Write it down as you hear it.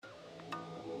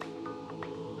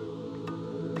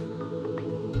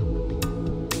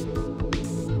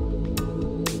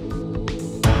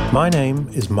My name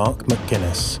is Mark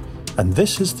McGuinness, and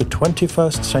this is the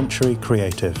 21st Century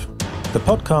Creative, the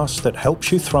podcast that helps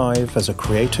you thrive as a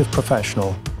creative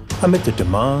professional amid the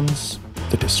demands,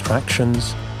 the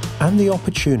distractions, and the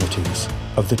opportunities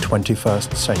of the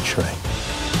 21st century.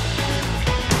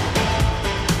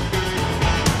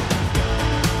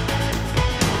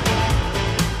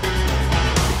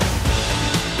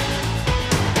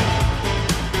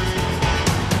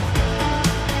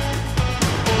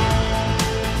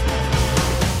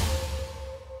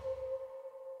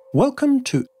 Welcome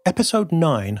to episode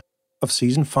 9 of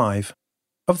season 5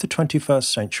 of the 21st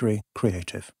Century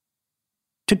Creative.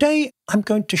 Today, I'm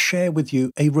going to share with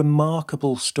you a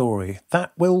remarkable story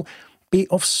that will be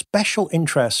of special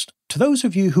interest to those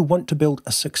of you who want to build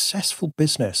a successful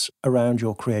business around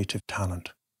your creative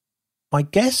talent. My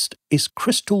guest is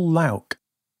Krystal Lauk,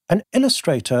 an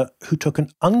illustrator who took an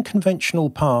unconventional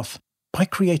path by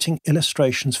creating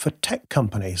illustrations for tech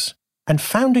companies and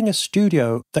founding a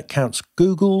studio that counts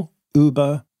Google,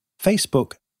 Uber,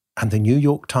 Facebook, and the New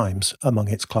York Times among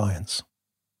its clients.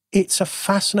 It's a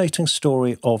fascinating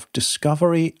story of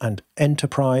discovery and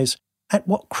enterprise at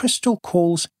what Krystal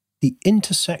calls the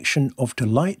intersection of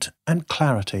delight and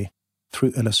clarity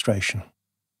through illustration.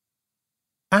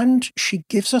 And she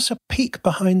gives us a peek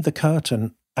behind the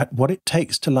curtain at what it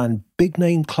takes to land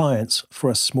big-name clients for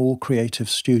a small creative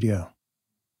studio.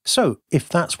 So, if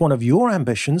that's one of your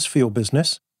ambitions for your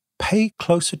business, pay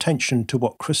close attention to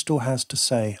what Krystal has to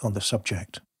say on the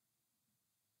subject.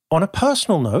 On a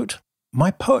personal note, my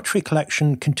poetry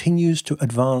collection continues to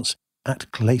advance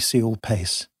at glacial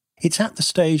pace. It's at the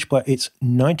stage where it's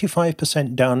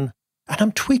 95% done, and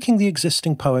I'm tweaking the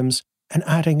existing poems and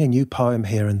adding a new poem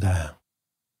here and there.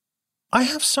 I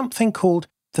have something called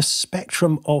the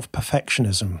spectrum of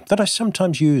perfectionism that I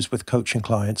sometimes use with coaching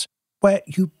clients, where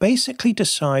you basically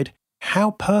decide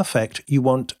how perfect you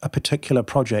want a particular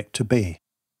project to be.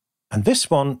 And this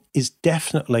one is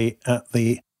definitely at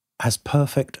the as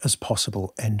perfect as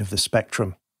possible end of the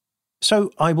spectrum.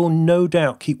 So I will no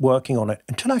doubt keep working on it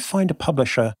until I find a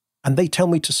publisher and they tell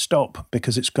me to stop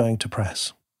because it's going to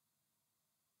press.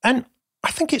 And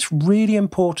I think it's really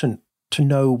important to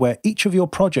know where each of your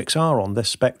projects are on this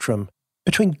spectrum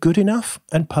between good enough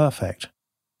and perfect,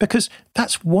 because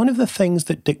that's one of the things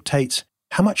that dictates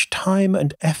how much time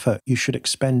and effort you should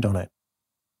expend on it.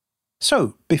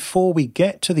 So, before we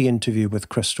get to the interview with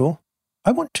Krystal,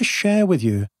 I want to share with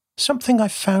you something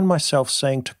I've found myself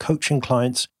saying to coaching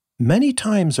clients many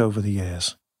times over the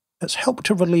years that's helped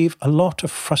to relieve a lot of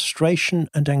frustration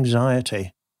and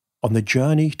anxiety on the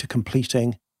journey to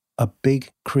completing a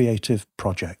big creative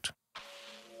project.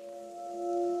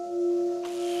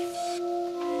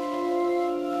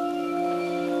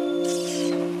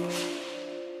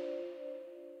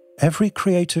 Every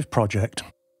creative project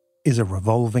is a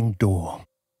revolving door.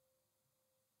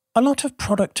 A lot of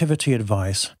productivity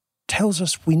advice tells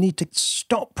us we need to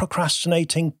stop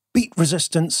procrastinating, beat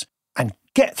resistance, and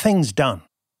get things done.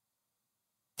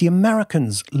 The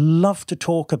Americans love to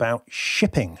talk about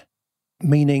shipping,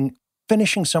 meaning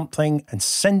finishing something and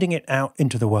sending it out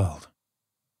into the world.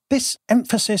 This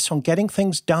emphasis on getting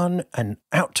things done and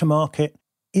out to market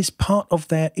is part of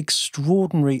their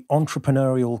extraordinary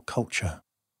entrepreneurial culture.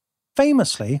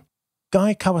 Famously,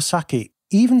 Guy Kawasaki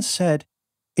even said,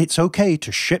 "It's okay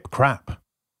to ship crap,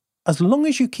 as long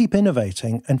as you keep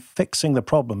innovating and fixing the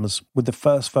problems with the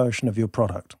first version of your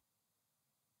product."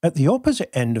 At the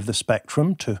opposite end of the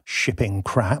spectrum to shipping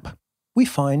crap, we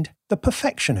find the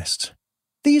perfectionists.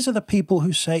 These are the people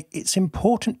who say it's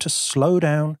important to slow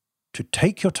down, to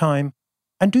take your time,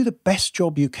 and do the best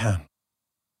job you can.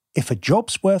 If a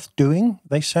job's worth doing,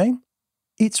 they say,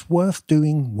 it's worth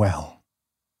doing well.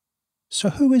 So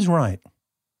who is right?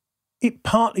 It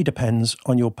partly depends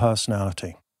on your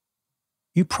personality.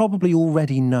 You probably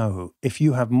already know if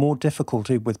you have more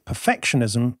difficulty with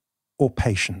perfectionism or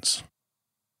patience.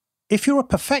 If you're a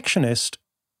perfectionist,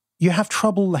 you have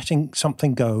trouble letting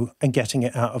something go and getting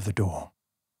it out of the door.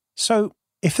 So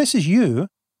if this is you,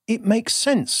 it makes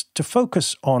sense to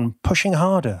focus on pushing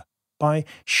harder by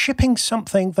shipping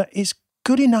something that is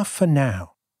good enough for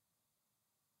now.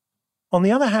 On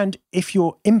the other hand, if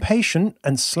you're impatient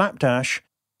and slapdash,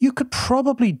 you could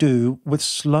probably do with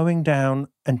slowing down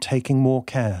and taking more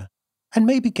care, and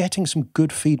maybe getting some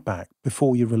good feedback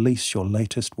before you release your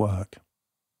latest work.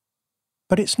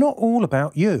 But it's not all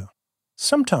about you.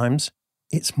 Sometimes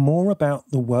it's more about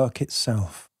the work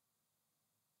itself.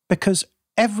 Because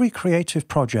every creative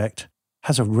project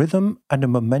has a rhythm and a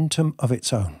momentum of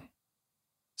its own.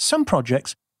 Some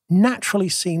projects naturally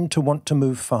seem to want to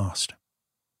move fast.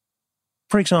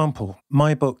 For example,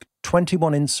 my book,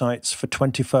 21 Insights for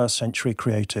 21st Century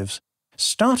Creatives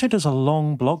started as a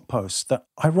long blog post that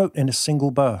I wrote in a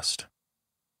single burst.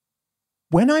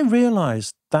 When I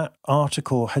realized that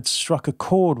article had struck a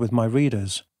chord with my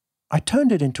readers, I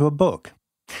turned it into a book,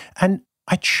 and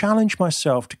I challenged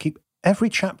myself to keep every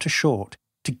chapter short,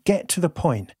 to get to the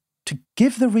point, to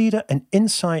give the reader an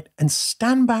insight and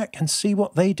stand back and see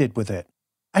what they did with it,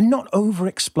 and not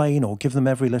over-explain or give them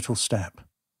every little step.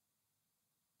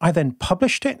 I then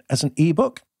published it as an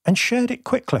ebook and shared it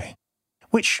quickly,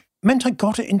 which meant I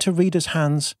got it into readers'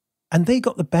 hands and they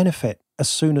got the benefit as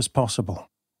soon as possible.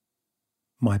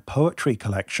 My poetry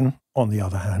collection, on the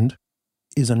other hand,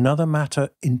 is another matter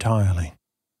entirely.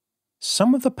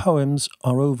 Some of the poems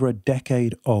are over a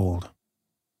decade old.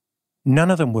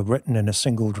 None of them were written in a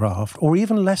single draft, or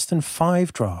even less than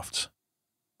 5 drafts.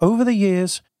 Over the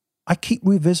years, I keep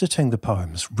revisiting the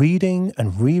poems, reading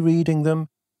and rereading them,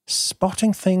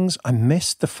 spotting things I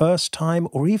missed the first time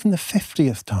or even the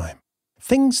 50th time.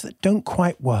 Things that don't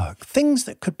quite work, things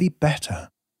that could be better,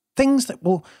 things that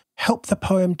will help the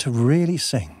poem to really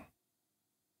sing.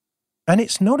 And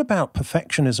it's not about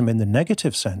perfectionism in the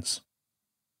negative sense.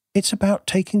 It's about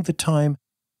taking the time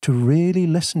to really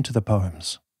listen to the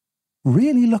poems,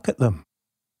 really look at them,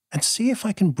 and see if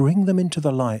I can bring them into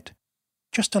the light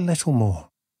just a little more.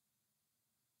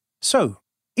 So,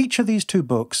 each of these 2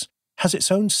 books has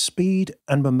its own speed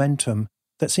and momentum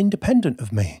that's independent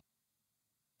of me.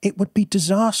 It would be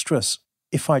disastrous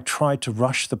if I tried to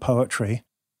rush the poetry,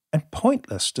 and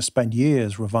pointless to spend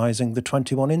years revising the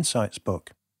 21 Insights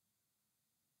book.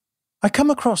 I come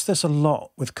across this a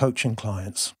lot with coaching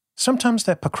clients. Sometimes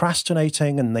they're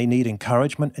procrastinating and they need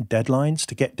encouragement and deadlines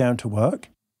to get down to work.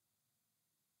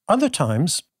 Other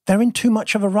times, they're in too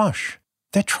much of a rush.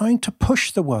 They're trying to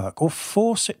push the work or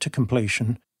force it to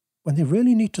completion when they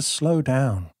really need to slow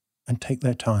down and take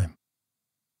their time.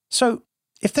 So,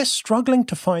 if they're struggling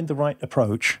to find the right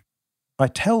approach, I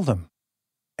tell them,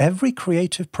 every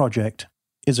creative project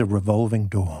is a revolving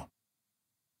door.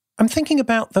 I'm thinking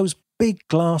about those big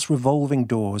glass revolving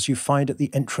doors you find at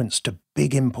the entrance to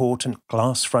big important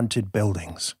glass-fronted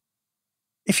buildings.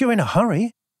 If you're in a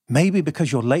hurry, maybe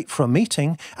because you're late for a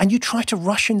meeting, and you try to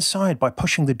rush inside by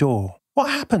pushing the door, what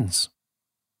happens?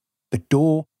 The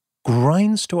door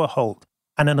grinds to a halt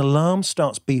and an alarm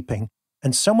starts beeping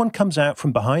and someone comes out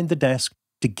from behind the desk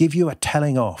to give you a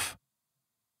telling off.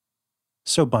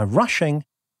 So by rushing,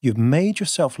 you've made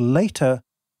yourself later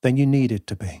than you needed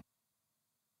to be.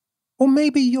 Or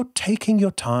maybe you're taking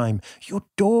your time, you're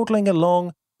dawdling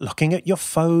along, looking at your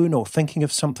phone or thinking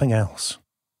of something else.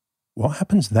 What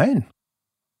happens then?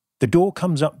 The door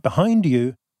comes up behind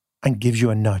you and gives you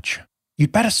a nudge.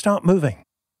 You'd better start moving.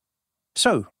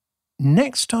 So,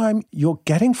 next time you're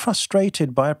getting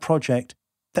frustrated by a project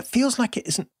that feels like it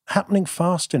isn't happening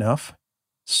fast enough,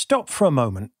 stop for a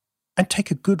moment and take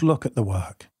a good look at the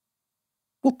work.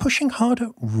 Will pushing harder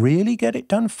really get it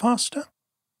done faster?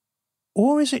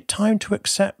 Or is it time to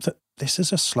accept that this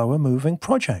is a slower moving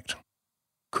project?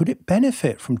 Could it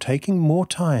benefit from taking more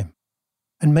time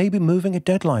and maybe moving a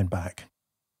deadline back?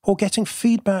 Or getting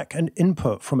feedback and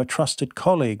input from a trusted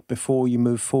colleague before you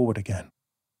move forward again?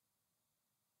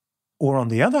 Or on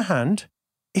the other hand,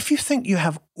 if you think you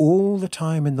have all the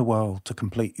time in the world to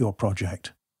complete your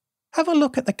project, have a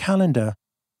look at the calendar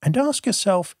and ask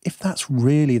yourself if that's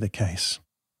really the case.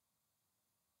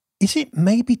 Is it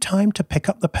maybe time to pick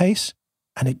up the pace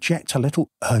and inject a little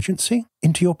urgency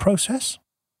into your process?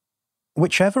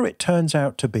 Whichever it turns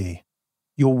out to be,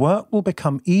 your work will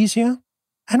become easier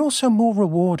and also more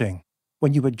rewarding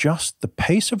when you adjust the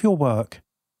pace of your work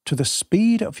to the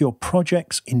speed of your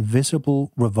project's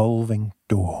invisible revolving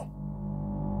door.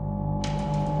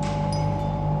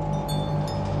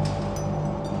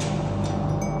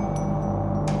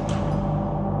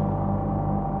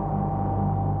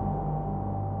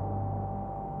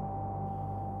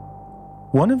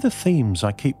 One of the themes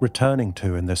I keep returning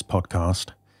to in this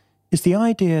podcast is the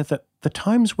idea that the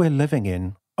times we're living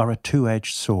in are a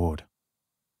two-edged sword.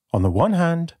 On the one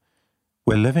hand,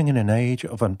 we're living in an age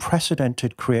of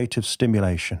unprecedented creative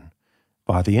stimulation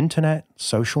via the internet,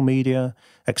 social media,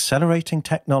 accelerating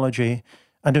technology,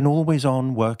 and an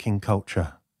always-on working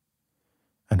culture.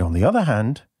 And on the other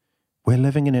hand, we're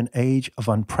living in an age of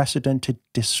unprecedented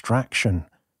distraction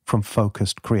from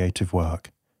focused creative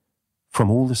work, from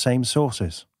all the same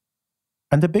sources.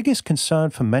 And the biggest concern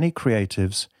for many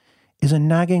creatives is a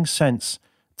nagging sense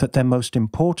that their most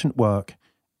important work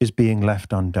is being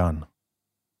left undone.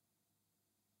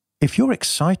 If you're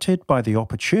excited by the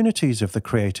opportunities of the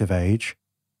creative age,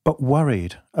 but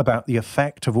worried about the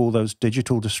effect of all those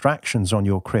digital distractions on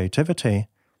your creativity,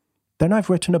 then I've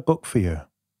written a book for you.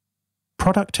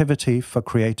 Productivity for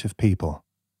Creative People.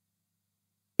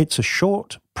 It's a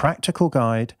short, practical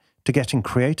guide to getting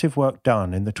creative work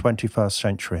done in the 21st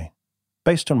century,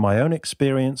 based on my own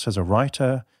experience as a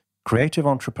writer, creative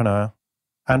entrepreneur,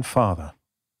 and father.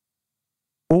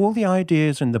 All the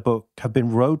ideas in the book have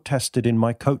been road-tested in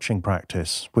my coaching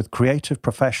practice with creative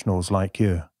professionals like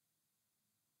you.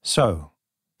 So,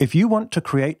 if you want to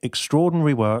create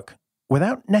extraordinary work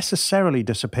without necessarily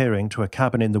disappearing to a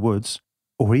cabin in the woods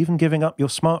or even giving up your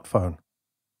smartphone,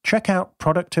 check out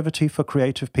Productivity for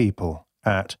Creative People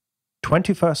at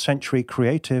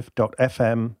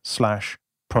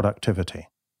 21stcenturycreative.fm/productivity.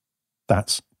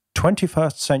 That's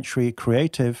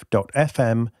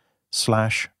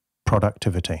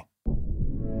 21stcenturycreative.fm/productivity.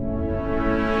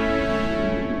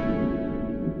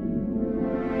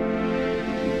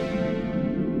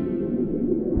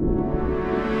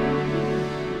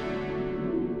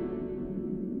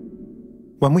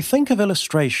 When we think of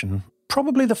illustration,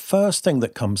 probably the first thing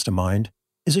that comes to mind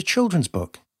is a children's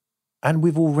book. And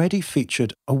we've already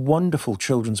featured a wonderful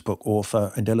children's book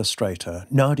author and illustrator,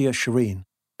 Nadia Shireen,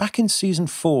 back in Season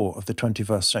 4 of the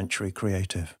 21st Century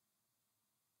Creative.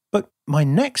 But my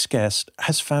next guest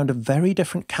has found a very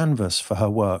different canvas for her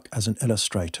work as an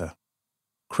illustrator.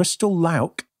 Krystal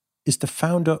Lauk is the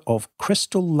founder of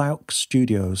Krystal Lauk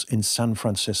Studios in San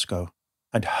Francisco,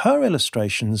 and her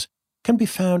illustrations can be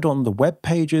found on the web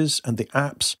pages and the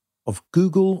apps of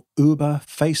Google, Uber,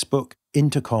 Facebook,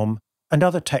 Intercom, and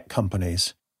other tech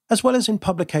companies, as well as in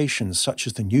publications such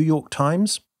as the New York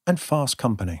Times and Fast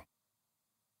Company.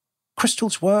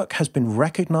 Krystal's work has been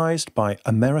recognized by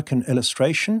American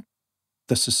Illustration,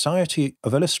 the Society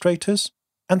of Illustrators,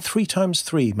 and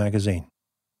 3x3 magazine.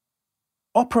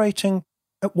 Operating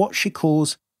at what she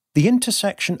calls the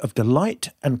intersection of delight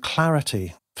and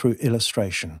clarity through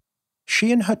illustration,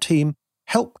 she and her team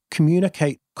help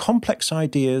communicate complex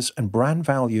ideas and brand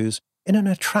values in an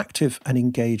attractive and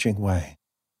engaging way.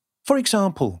 For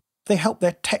example, they help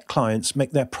their tech clients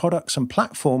make their products and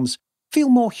platforms feel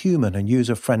more human and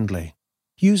user-friendly,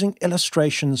 using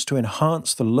illustrations to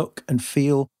enhance the look and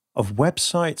feel of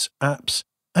websites, apps,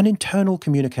 and internal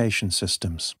communication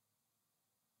systems.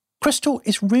 Krystal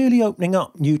is really opening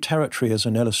up new territory as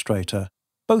an illustrator,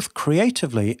 both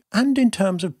creatively and in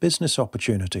terms of business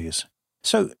opportunities.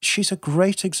 So she's a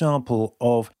great example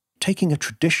of taking a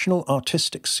traditional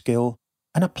artistic skill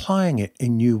and applying it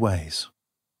in new ways.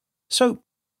 So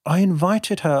I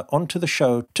invited her onto the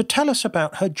show to tell us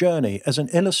about her journey as an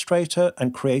illustrator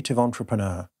and creative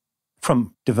entrepreneur,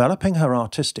 from developing her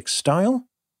artistic style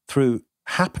through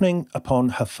happening upon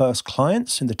her first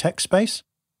clients in the tech space,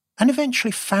 and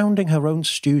eventually founding her own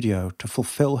studio to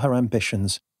fulfill her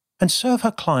ambitions and serve her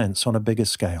clients on a bigger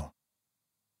scale.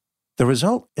 The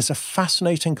result is a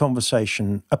fascinating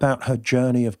conversation about her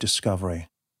journey of discovery,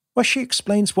 where she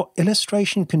explains what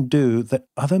illustration can do that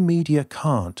other media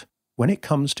can't when it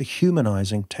comes to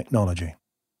humanizing technology.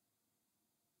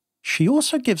 She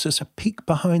also gives us a peek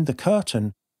behind the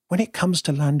curtain when it comes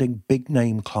to landing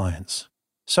big-name clients.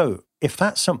 So, if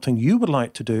that's something you would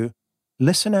like to do,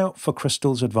 listen out for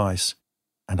Krystal's advice,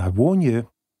 and I warn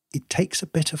you, it takes a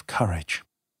bit of courage.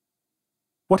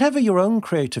 Whatever your own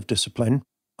creative discipline,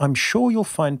 I'm sure you'll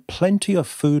find plenty of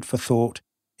food for thought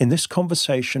in this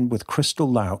conversation with Krystal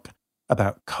Lauk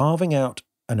about carving out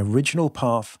an original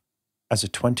path as a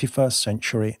 21st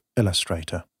century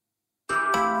illustrator.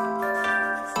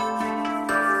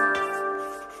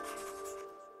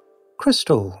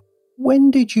 Krystal, when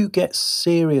did you get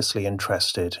seriously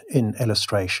interested in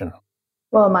illustration?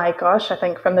 Well, my gosh, I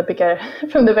think from the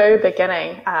very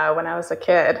beginning, when I was a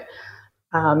kid,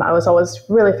 I was always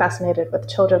really fascinated with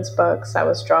children's books. I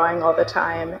was drawing all the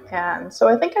time. And so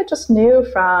I think I just knew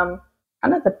from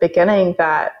kind of the beginning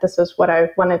that this is what I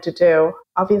wanted to do.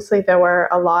 Obviously, there were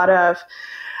a lot of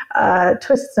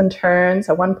twists and turns.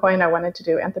 At one point, I wanted to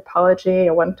do anthropology.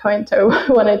 At one point, I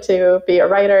wanted to be a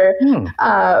writer.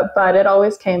 But it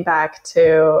always came back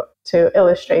to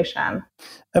illustration.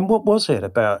 And what was it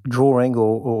about drawing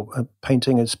or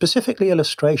painting, and specifically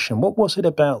illustration? What was it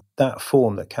about that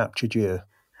form that captured you?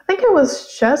 I think it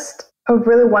was just a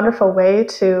really wonderful way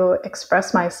to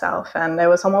express myself, and it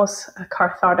was almost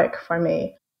cathartic for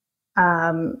me.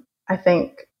 I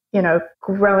think,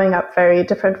 growing up very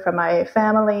different from my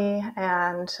family,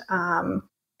 and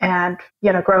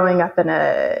growing up in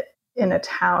a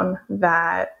town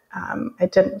that I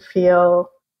didn't feel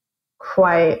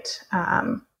quite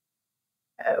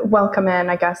welcome in,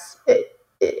 I guess.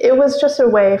 It was just a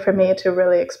way for me to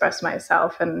really express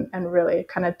myself and really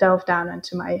kind of delve down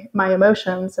into my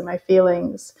emotions and my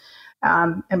feelings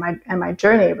and my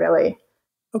journey, really.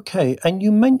 Okay, and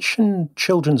you mentioned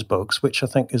children's books, which I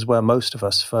think is where most of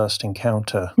us first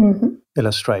encounter Hmm.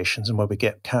 illustrations and where we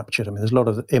get captured. I mean, there's a lot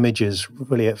of images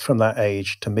really from that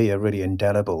age to me are really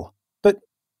indelible. But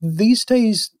these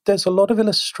days, there's a lot of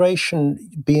illustration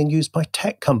being used by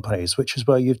tech companies, which is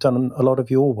where you've done a lot of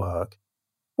your work.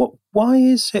 Why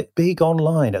is it big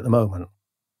online at the moment?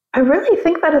 I really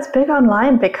think that it's big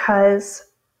online because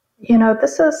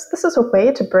this is a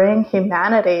way to bring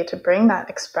humanity, to bring that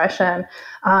expression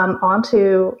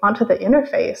onto the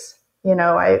interface.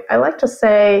 I like to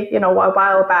say, a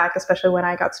while back, especially when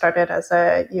I got started as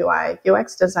a UI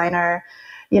UX designer,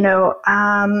 you know,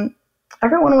 um,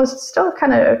 everyone was still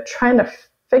kind of trying to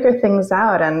figure things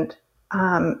out, and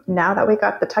now that we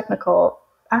got the technical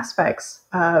aspects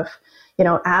of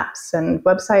apps and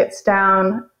websites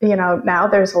down, now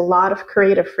there's a lot of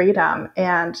creative freedom,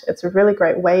 and it's a really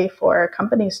great way for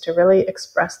companies to really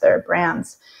express their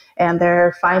brands. And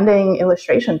they're finding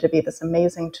illustration to be this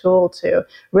amazing tool to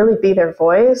really be their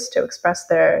voice, to express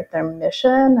their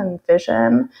mission and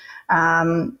vision,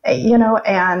 and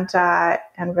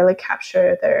really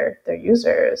capture their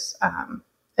users'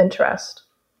 interest.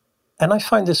 And I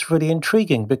find this really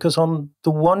intriguing because, on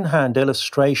the one hand,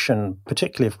 illustration,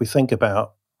 particularly if we think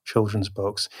about children's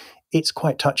books, it's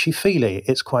quite touchy feely,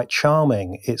 it's quite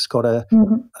charming, it's got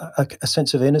Mhm. a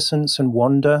sense of innocence and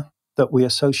wonder that we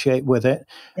associate with it.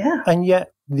 Yeah, And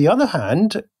yet, the other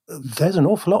hand, there's an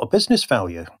awful lot of business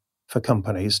value for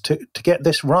companies to get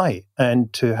this right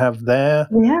and to have their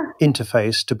yeah.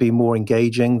 interface to be more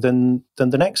engaging than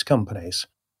the next companies.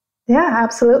 Yeah,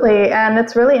 absolutely. And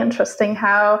it's really interesting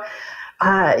how,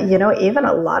 even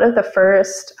a lot of the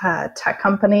first tech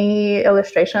company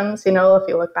illustrations, if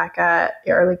you look back at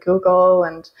the early Google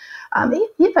and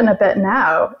even a bit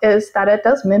now, is that it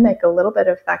does mimic a little bit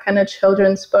of that kind of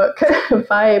children's book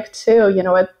vibe too.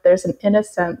 There's an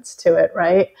innocence to it,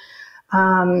 right?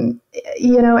 And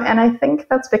I think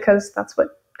that's because that's what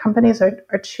companies are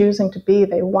choosing to be.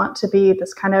 They want to be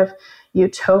this kind of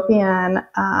utopian,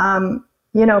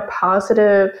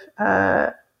 positive,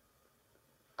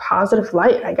 positive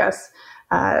light, I guess,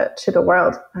 to the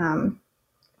world,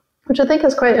 which I think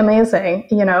is quite amazing.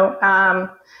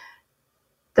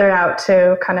 They're out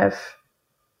to kind of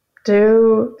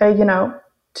do,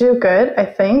 do good, I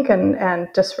think, and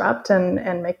disrupt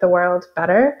and make the world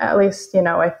better. At least,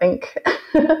 I think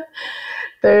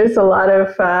there's a lot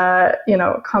of,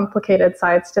 complicated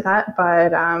sides to that.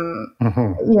 But,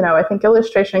 Mhm. I think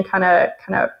illustration kind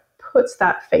of puts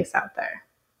that face out there.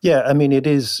 Yeah, I mean, it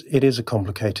is a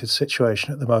complicated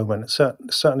situation at the moment.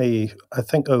 Certainly, I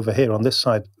think over here on this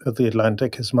side of the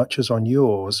Atlantic, as much as on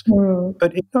yours. Mm.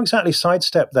 But it not exactly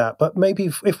sidestep that. But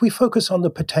maybe if we focus on the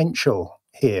potential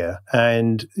here,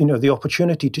 and the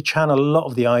opportunity to channel a lot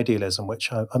of the idealism,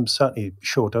 which I'm certainly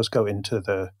sure does go into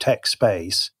the tech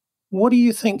space. What do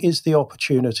you think is the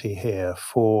opportunity here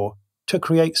for to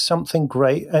create something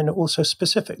great, and also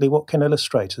specifically, what can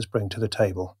illustrators bring to the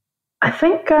table? I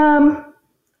think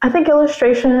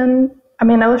illustration. I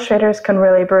mean, illustrators can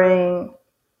really bring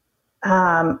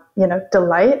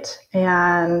delight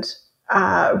and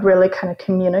really kind of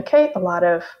communicate a lot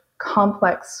of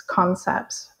complex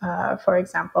concepts. For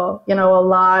example, a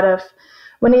lot of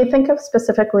when you think of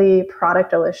specifically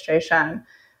product illustration,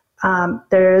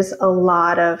 there's a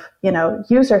lot of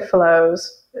user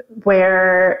flows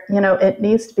where it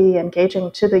needs to be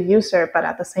engaging to the user, but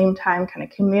at the same time kind of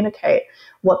communicate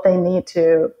what they need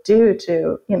to do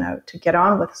to get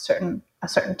on with a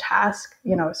certain task,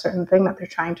 a certain thing that they're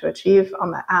trying to achieve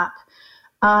on the app.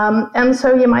 And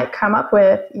so you might come up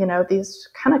with these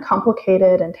kind of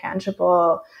complicated and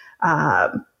tangible uh,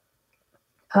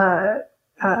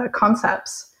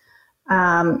 concepts.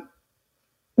 Um,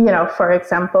 for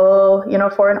example,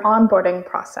 for an onboarding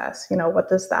process, what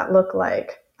does that look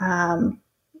like?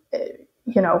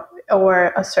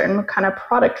 Or a certain kind of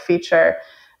product feature.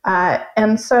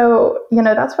 And so,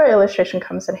 that's where illustration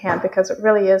comes in hand, because it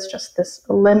really is just this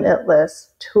limitless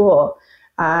tool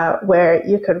where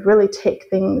you could really take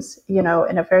things, in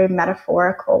a very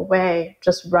metaphorical way,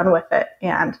 just run with it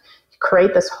and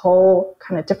create this whole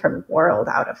kind of different world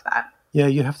out of that. Yeah,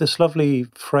 you have this lovely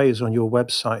phrase on your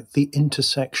website, the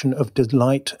intersection of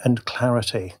delight and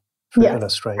clarity for Yes.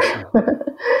 illustration.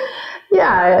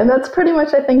 Yeah, and that's pretty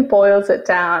much, I think, boils it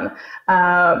down.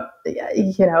 I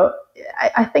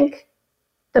think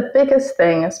the biggest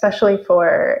thing, especially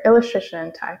for illustration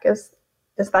and tech, is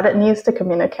that it needs to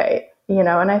communicate.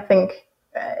 And I think,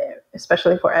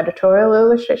 especially for editorial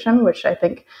illustration, which I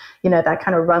think, that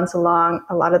kind of runs along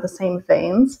a lot of the same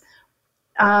veins.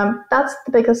 That's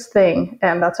the biggest thing,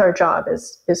 and that's our job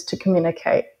is to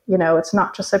communicate. It's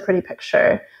not just a pretty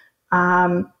picture.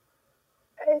 um,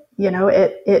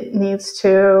 it needs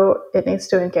to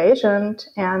engage and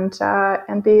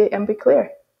be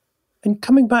clear. And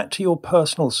coming back to your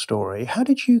personal story, how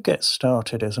did you get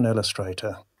started as an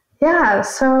illustrator? Yeah,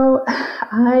 so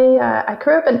I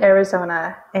grew up in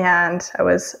Arizona, and I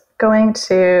was going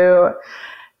to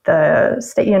the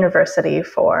state university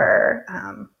for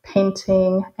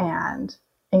painting and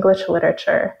English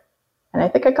literature. And I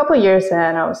think a couple of years in,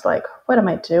 I was like, what am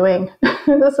I doing?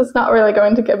 This is not really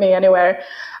going to get me anywhere.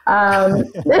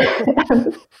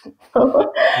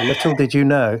 Little did you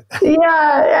know.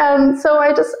 Yeah, and so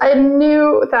I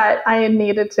knew that I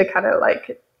needed to kind of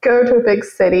like go to a big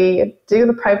city, do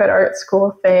the private art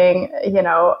school thing.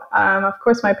 Of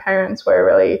course, my parents were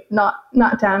really not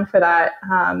down for that,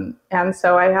 and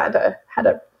so I had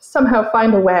to somehow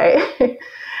find a way.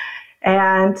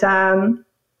 and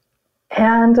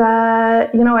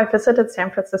I visited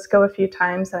San Francisco a few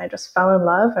times, and I just fell in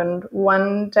love. And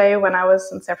one day when I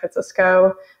was in San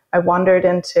Francisco, I wandered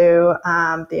into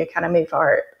the Academy of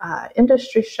Art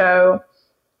industry show,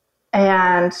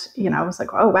 and I was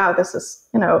like, oh wow, this is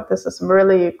some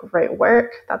really great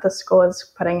work that the school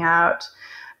is putting out.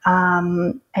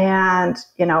 And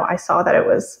I saw that it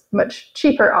was a much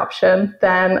cheaper option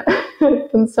than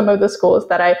than some of the schools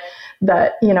that I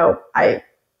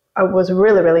was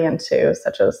really, really into,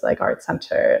 such as like Art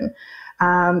Center.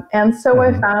 And so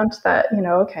I found that,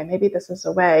 okay, maybe this is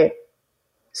a way.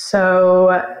 So,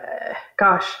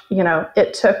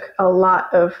 it took a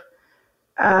lot of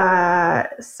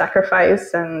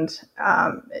sacrifice, and,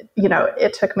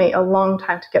 it took me a long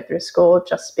time to get through school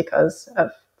just because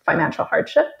of financial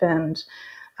hardship. And,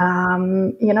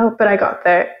 but I got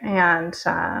there. And,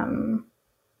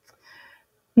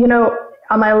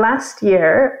 on my last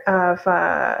year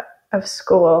of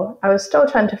school, I was still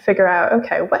trying to figure out,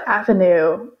 okay, what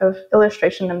avenue of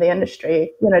illustration in the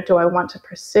industry, do I want to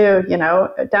pursue?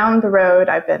 Down the road,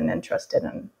 I've been interested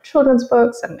in children's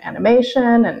books and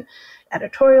animation and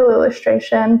editorial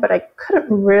illustration, but I couldn't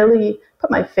really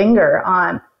put my finger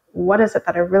on what is it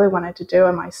that I really wanted to do,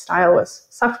 and my style was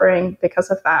suffering because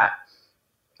of that.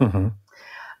 Mm-hmm.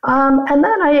 And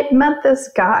then I met this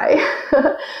guy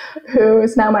who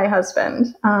is now my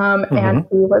husband, and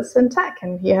he was in tech,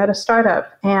 and he had a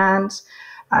startup. And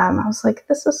I was like,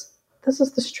 this is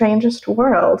the strangest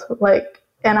world.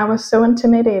 And I was so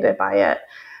intimidated by it.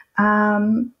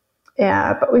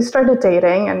 But we started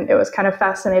dating, and it was kind of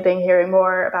fascinating hearing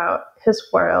more about his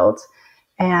world.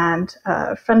 And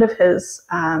a friend of his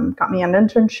got me an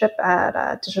internship at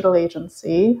a digital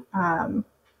agency.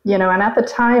 And at the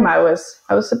time I was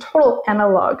a total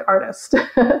analog artist.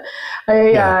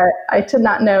 I did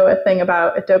not know a thing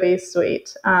about Adobe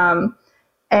Suite.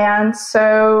 And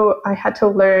so I had to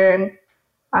learn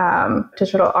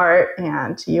digital art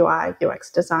and UI,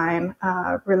 UX design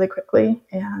really quickly.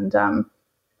 And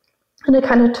it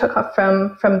kind of took off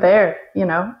from there.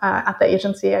 At the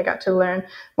agency, I got to learn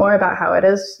more about how it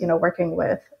is, working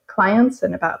with clients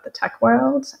and about the tech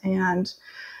world. And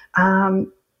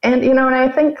I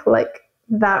think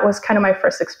that was kind of my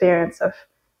first experience of,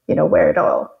 where it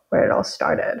all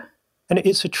started. And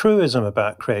it's a truism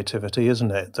about creativity,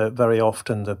 isn't it? That very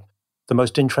often the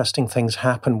most interesting things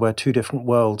happen where two different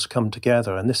worlds come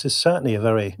together. And this is certainly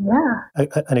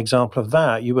an example of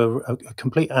that. You were a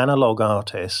complete analog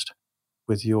artist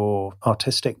with your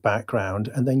artistic background,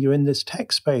 and then you're in this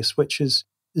tech space, which is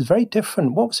very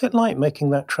different. What was it like making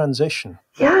that transition?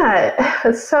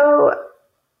 Yeah. So,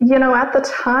 at the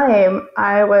time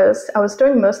I was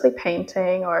doing mostly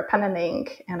painting or pen and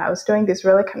ink, and I was doing these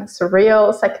really kind of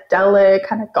surreal, psychedelic,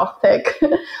 kind of gothic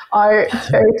art. It's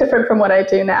very different from what I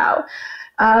do now.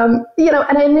 And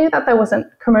I knew that wasn't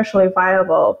commercially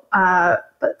viable.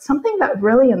 But something that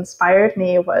really inspired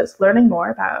me was learning more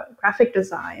about graphic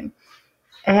design.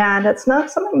 And it's not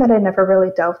something that I never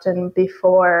really delved in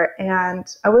before. And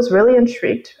I was really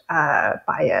intrigued by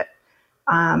it.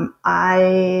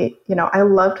 I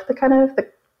loved the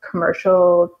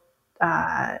commercial,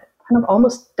 kind of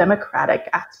almost democratic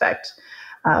aspect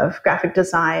of graphic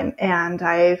design. And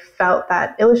I felt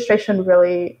that illustration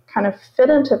really kind of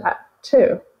fit into that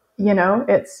too.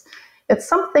 It's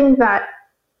something that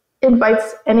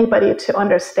invites anybody to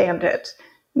understand it,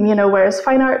 whereas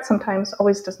fine art sometimes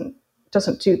always doesn't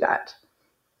do that.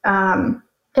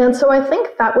 And so I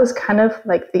think that was kind of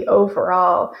like the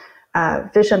overall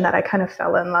vision that I kind of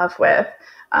fell in love with,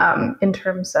 in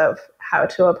terms of how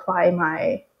to apply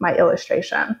my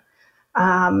illustration.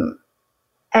 And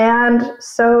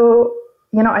so,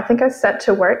 I think I set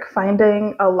to work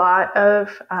finding a lot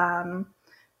of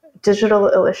digital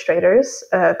illustrators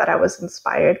that I was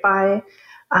inspired by.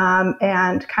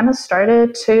 and kind of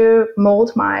started to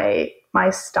mold my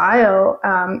style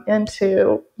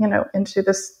into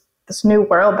this new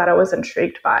world that I was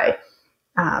intrigued by.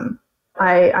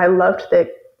 I loved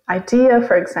the idea,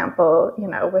 for example,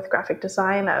 with graphic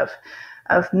design of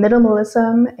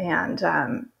minimalism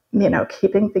and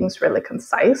keeping things really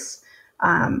concise.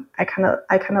 I kind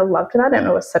of loved that, and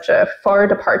it was such a far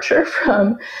departure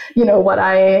from what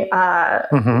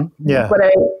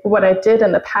what I did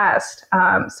in the past.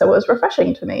 So it was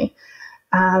refreshing to me,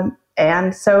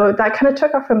 and so that kind of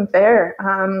took off from there.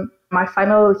 My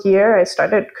final year, I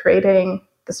started creating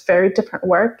this very different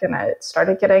work, and it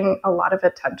started getting a lot of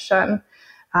attention.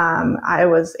 I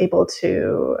was able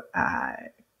to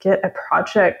get a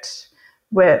project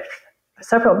with a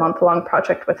several month-long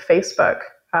project with Facebook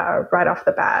right off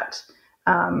the bat.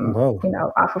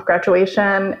 Off of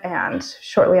graduation, and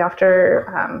shortly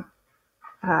after,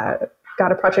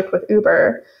 got a project with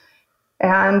Uber.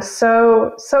 And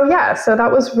so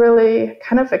that was really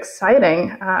kind of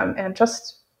exciting, and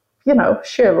just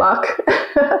sheer luck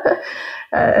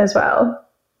as well.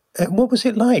 What was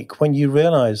it like when you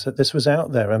realized that this was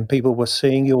out there and people were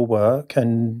seeing your work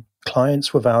and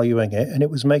clients were valuing it and it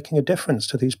was making a difference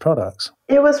to these products?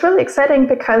 It was really exciting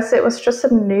because it was just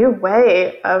a new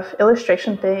way of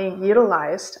illustration being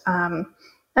utilized. And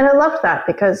I loved that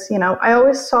because, I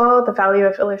always saw the value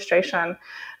of illustration,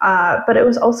 but it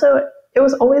was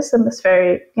always in this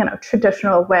very,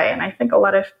 traditional way. And I think a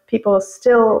lot of people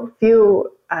still view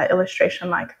illustration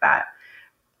like that.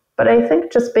 But I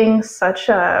think just being such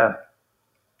a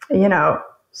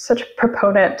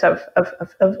proponent of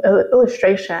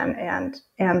illustration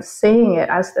and seeing it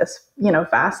as this,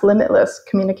 vast, limitless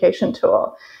communication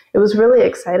tool, it was really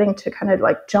exciting to kind of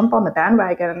like jump on the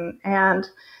bandwagon and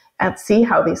see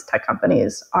how these tech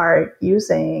companies are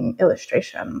using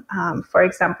illustration. For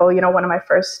example, one of my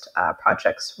first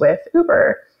projects with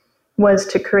Uber was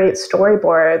to create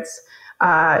storyboards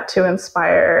to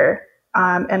inspire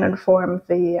and inform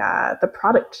the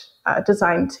product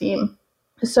design team.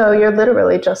 So you're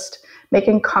literally just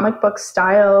making comic book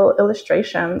style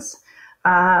illustrations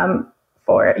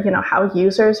for how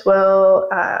users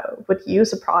would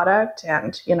use a product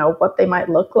and what they might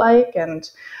look like, and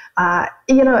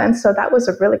and so that was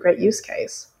a really great use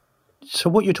case. So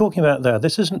what you're talking about there,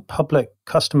 this isn't public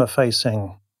customer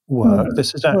facing work.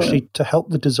 This is actually to help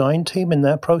the design team in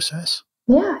their process.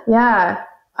 Yeah.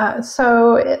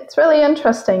 So it's really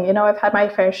interesting. I've had my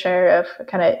fair share of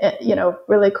kind of,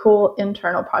 really cool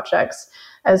internal projects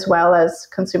as well as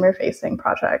consumer-facing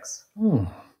projects.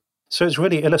 So it's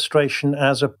really illustration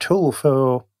as a tool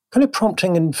for kind of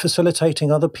prompting and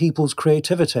facilitating other people's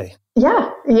creativity. Yeah.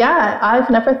 I've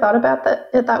never thought about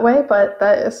it that way, but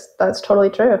that's totally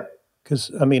true.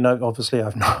 Because,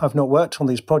 I've not worked on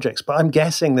these projects, but I'm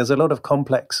guessing there's a lot of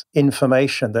complex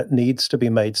information that needs to be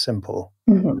made simple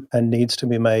and needs to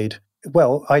be made,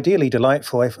 well, ideally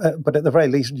delightful, but at the very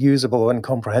least usable and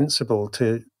comprehensible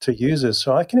to users.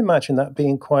 So I can imagine that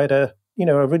being quite a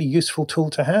really useful tool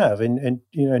to have in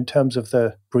terms of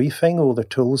the briefing or the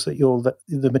tools that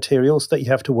the materials that you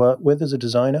have to work with as a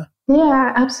designer.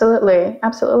 Yeah, absolutely.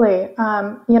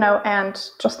 And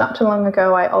just not too long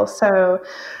ago, I also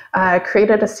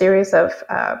created a series of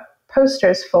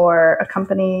posters for a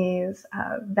company's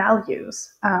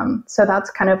values. So that's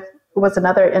kind of was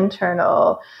another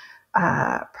internal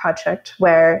project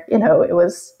where, it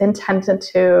was intended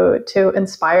to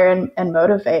inspire and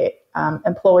motivate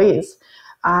employees.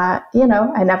 I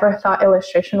never thought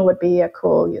illustration would be a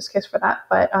cool use case for that,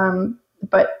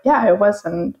 but yeah, it was.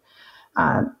 And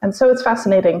so it's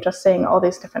fascinating just seeing all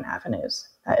these different avenues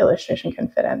that illustration can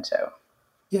fit into.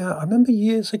 Yeah, I remember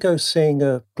years ago seeing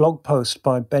a blog post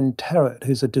by Ben Terrett,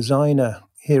 who's a designer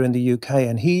here in the UK,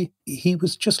 and he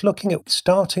was just looking at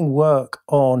starting work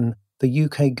on the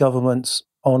UK government's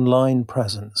online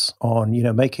presence, on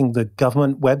making the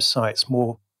government websites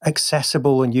more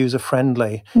accessible and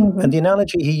user-friendly. And the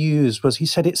analogy he used was, he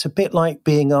said it's a bit like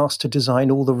being asked to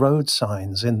design all the road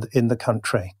signs in the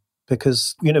country.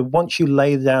 Because, once you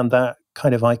lay down that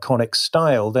kind of iconic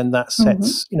style, then that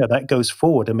sets, that goes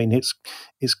forward. I mean, it's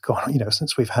gone,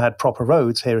 since we've had proper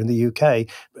roads here in the UK,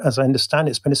 as I understand,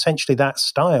 it's been essentially that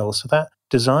style. So that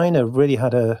designer really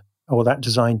had that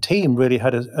design team really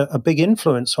had a big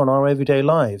influence on our everyday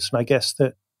lives. And I guess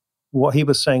that what he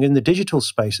was saying in the digital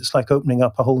space, it's like opening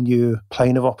up a whole new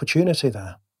plane of opportunity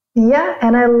there. Yeah,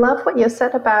 and I love what you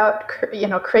said about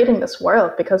creating this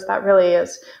world, because that really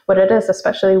is what it is,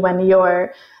 especially when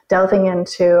you're delving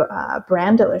into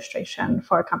brand illustration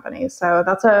for a company. So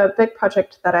that's a big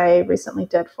project that I recently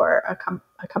did for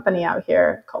a company out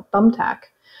here called Thumbtack.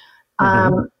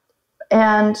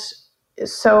 And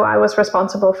so I was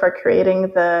responsible for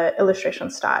creating the illustration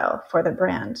style for the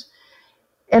brand.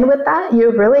 And with that,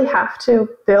 you really have to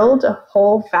build a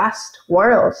whole vast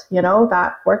world,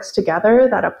 that works together,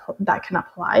 that can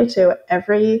apply to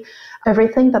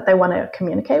everything that they want to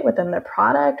communicate within their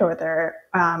product or their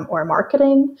or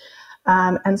marketing.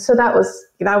 And so that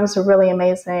was a really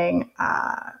amazing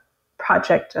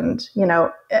project. And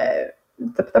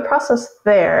the process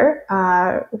there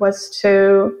was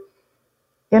to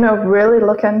really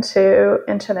look into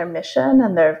their mission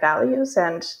and their values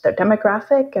and their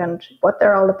demographic and what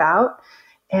they're all about.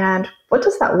 And what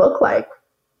does that look like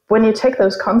when you take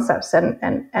those concepts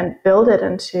and build it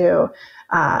into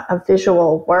a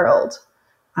visual world?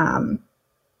 What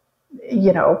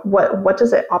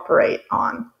does it operate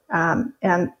on?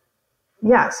 And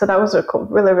yeah, so that was a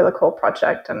really, really cool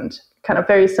project, and kind of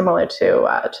very similar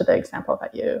to the example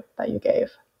that you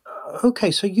gave. Okay,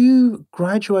 so you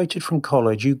graduated from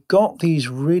college. You got these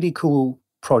really cool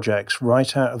projects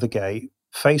right out of the gate.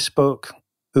 Facebook,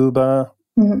 Uber,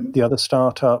 the other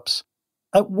startups.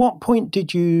 At what point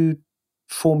did you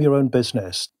form your own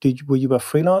business? Were you a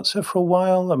freelancer for a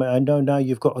while? I mean, I know now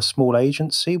you've got a small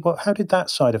agency. How did that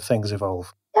side of things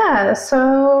evolve? Yeah,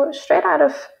 so straight out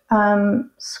of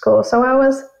school. So I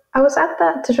was at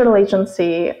that digital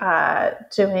agency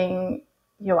doing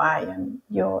UI and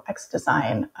UX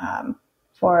design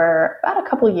for about a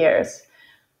couple of years.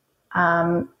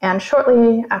 And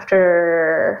shortly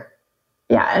after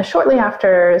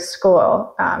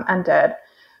school ended,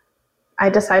 I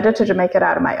decided to make it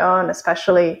out on my own,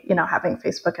 especially, having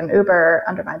Facebook and Uber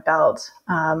under my belt.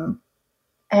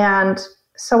 And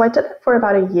so I did it for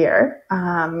about a year.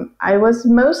 I was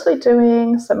mostly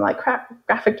doing some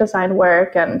graphic design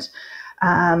work and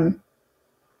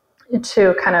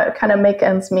to kind of make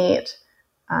ends meet.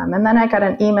 And then I got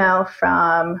an email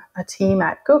from a team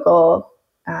at Google,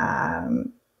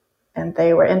 and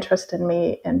they were interested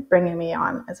in bringing me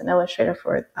on as an illustrator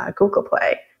for Google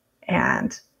Play.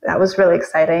 And that was really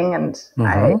exciting. And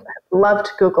I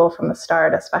loved Google from the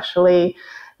start, especially,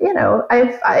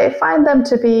 I find them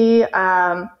to be,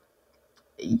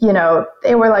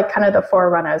 they were like kind of the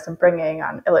forerunners in bringing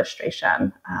on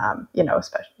illustration,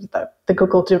 especially the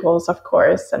Google Doodles, of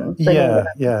course, and bringing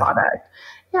the product.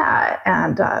 Yeah.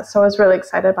 And so I was really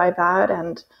excited by that.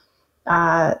 And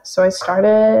so I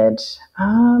started,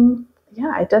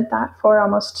 I did that for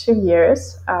almost 2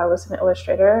 years. I was an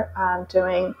illustrator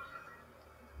doing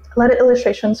a lot of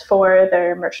illustrations for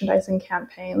their merchandising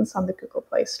campaigns on the Google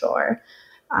Play Store.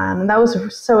 That was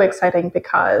so exciting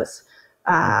because,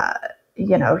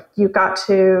 you got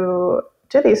to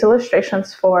do these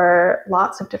illustrations for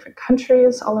lots of different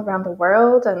countries all around the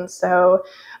world. And so,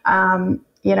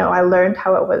 I learned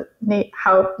how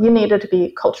you needed to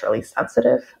be culturally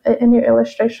sensitive in your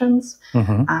illustrations,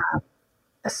 and,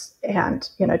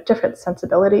 different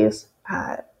sensibilities.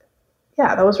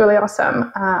 That was really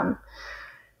awesome.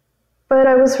 But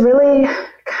I was really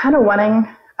kind of wanted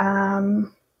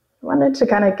to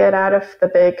kind of get out of the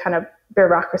big kind of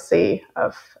bureaucracy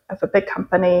of a big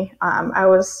company. I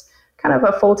was kind of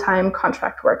a full-time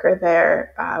contract worker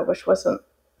there, which wasn't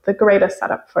the greatest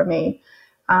setup for me.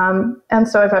 And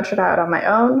so I ventured out on my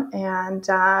own, and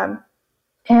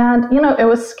it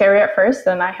was scary at first.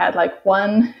 And I had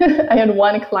one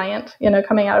client,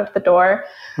 coming out of the door.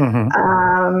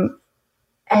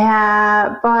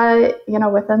 But,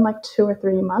 within 2 or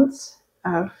 3 months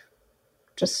of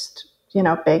just,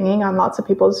 banging on lots of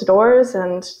people's doors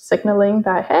and signaling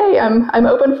that, hey, I'm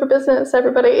open for business,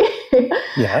 everybody.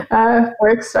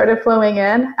 Work started flowing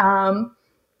in.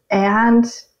 And,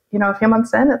 a few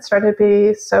months in, it started to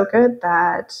be so good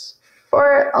that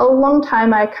for a long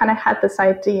time, I kind of had this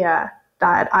idea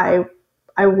that I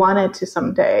wanted to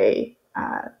someday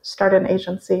start an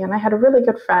agency. And I had a really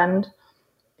good friend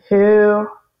who,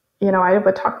 I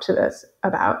would talk to this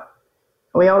about.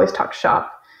 We always talk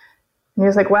shop. And he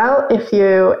was like, well, if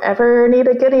you ever need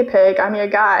a guinea pig, I'm your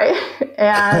guy.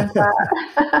 And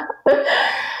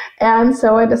and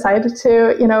so I decided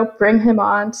to, bring him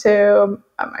on to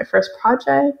my first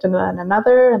project, and then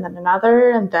another, and then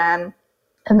another. And then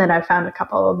I found a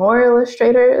couple more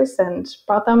illustrators and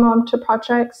brought them on to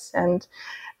projects, and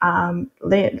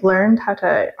learned how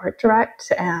to art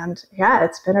direct. And yeah,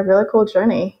 it's been a really cool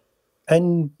journey.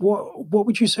 And what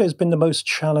would you say has been the most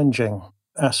challenging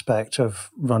aspect of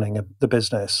running the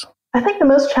business? I think the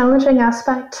most challenging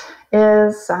aspect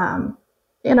is,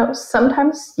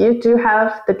 sometimes you do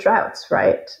have the droughts,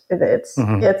 right? It's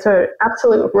an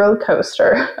absolute roller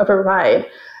coaster of a ride.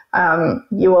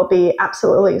 You will be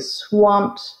absolutely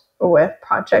swamped with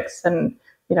projects and,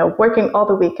 working all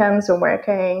the weekends and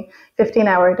working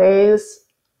 15-hour days.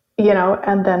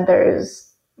 and then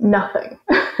there's nothing.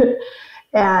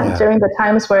 And Yeah. during the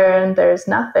times where there's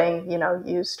nothing,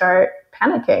 you start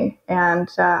panicking and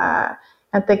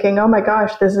thinking, oh my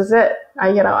gosh, this is it.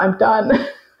 I'm done.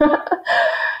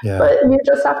 Yeah. But you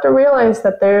just have to realize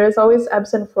that there is always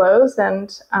ebbs and flows.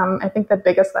 And I think the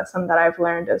biggest lesson that I've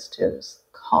learned is to just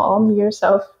calm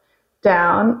yourself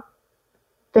down.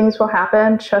 Things will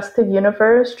happen. Trust the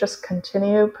universe. Just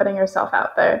continue putting yourself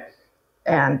out there,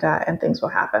 and things will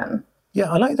happen.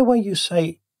 Yeah, I like the way you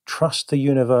say trust the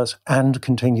universe and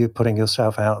continue putting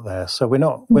yourself out there. So we're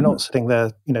not sitting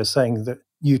there, saying that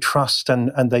you trust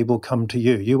and they will come to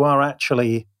you. You are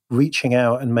actually reaching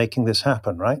out and making this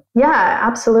happen, right? Yeah,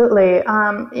 absolutely.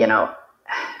 A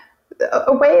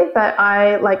way that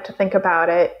I like to think about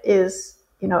it is,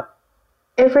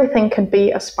 everything can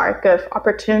be a spark of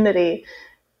opportunity.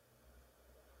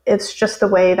 It's just the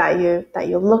way that you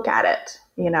look at it.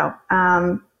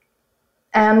 And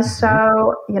Mm-hmm.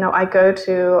 so, I go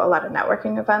to a lot of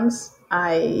networking events.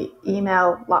 I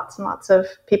email lots and lots of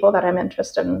people that I'm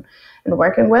interested in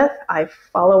working with. I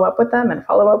follow up with them and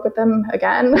follow up with them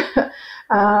again.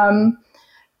 um,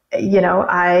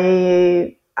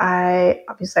 I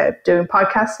obviously doing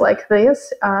podcasts like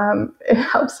this. It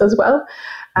helps as well.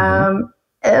 Mm-hmm.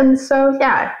 And so,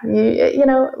 yeah,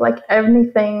 like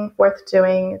anything worth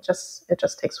doing, it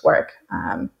just takes work.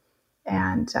 And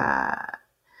and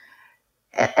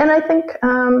I think,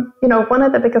 one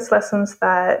of the biggest lessons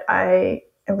that I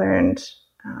learned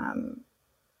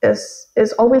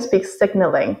is always be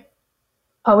signaling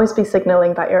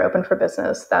that you're open for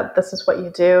business, that this is what you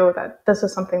do, that this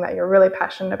is something that you're really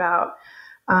passionate about.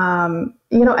 And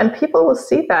people will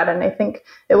see that, and I think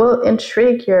it will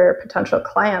intrigue your potential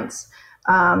clients,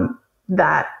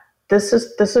 that this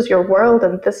is your world,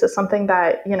 and this is something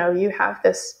that you have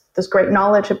this great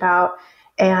knowledge about,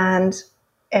 and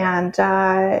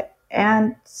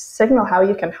and signal how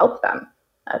you can help them.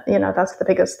 That's the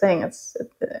biggest thing. It's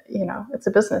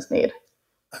a business need.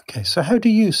 Okay, so how do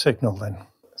you signal then?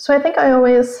 So I think I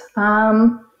always,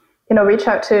 reach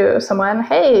out to someone.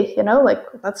 Hey, like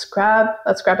let's grab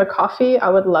a coffee. I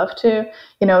would love to,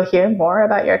 hear more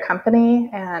about your company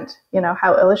and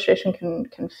how illustration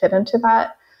can fit into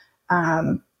that.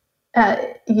 Um, uh,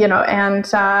 you know,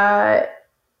 and uh,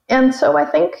 and so I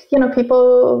think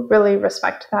people really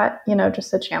respect that.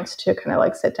 Just a chance to kind of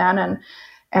like sit down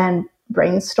and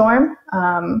brainstorm,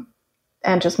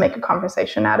 and just make a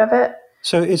conversation out of it.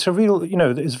 So it's a real,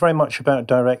 it's very much about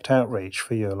direct outreach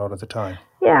for you a lot of the time.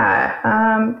 Yeah,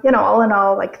 all in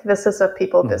all, like this is a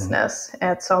people Mm-hmm. business.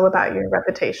 It's all about your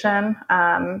reputation,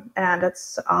 and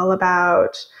it's all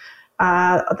about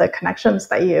the connections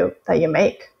that you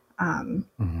make.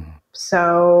 Mm-hmm.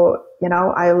 So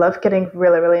I love getting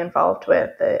really, really involved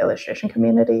with the illustration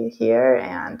community here,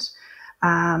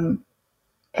 um,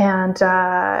 and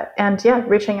yeah,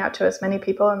 reaching out to as many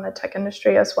people in the tech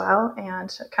industry as well,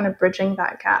 and kind of bridging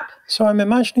that gap. So I'm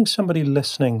imagining somebody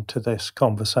listening to this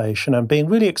conversation and being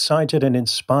really excited and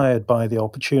inspired by the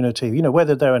opportunity,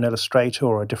 whether they're an illustrator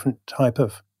or a different type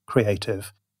of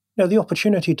creative, the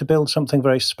opportunity to build something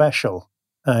very special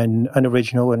and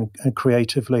original and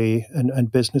creatively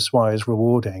and business-wise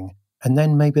rewarding. And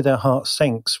then maybe their heart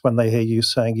sinks when they hear you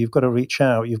saying, you've got to reach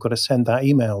out, you've got to send that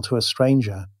email to a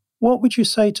stranger. What would you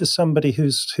say to somebody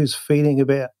who's feeling a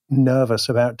bit nervous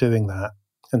about doing that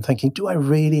and thinking, do I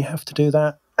really have to do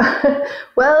that?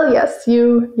 Well, yes,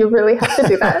 you really have to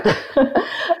do that.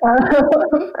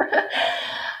 um,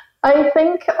 I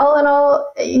think all in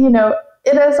all, it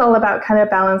is all about kind of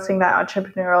balancing that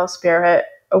entrepreneurial spirit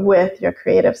with your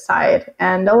creative side.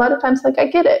 And a lot of times, like I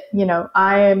get it.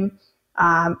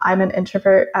 I'm an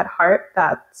introvert at heart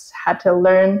that's had to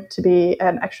learn to be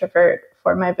an extrovert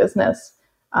for my business,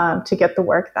 to get the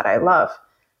work that I love.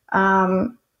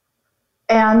 Um,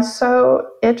 and so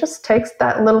it just takes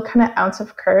that little kind of ounce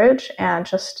of courage and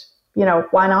just,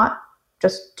 why not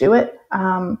just do it?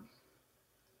 And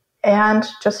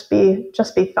just be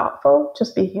thoughtful,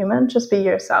 just be human, just be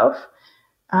yourself.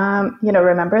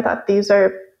 Remember that these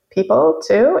are people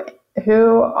too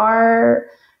who are,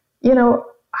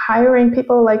 hiring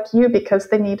people like you because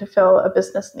they need to fill a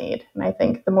business need. And I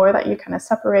think the more that you kind of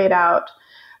separate out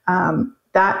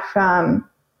that from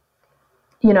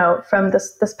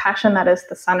this passion that is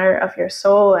the center of your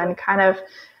soul, and kind of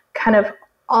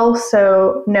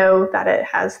also know that it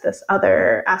has this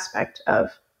other aspect of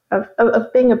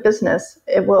being a business,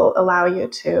 it will allow you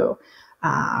to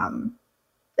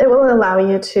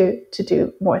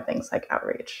do more things like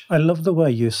outreach. I love the way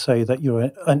you say that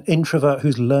you're an introvert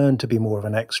who's learned to be more of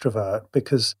an extrovert,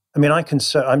 because I mean, I can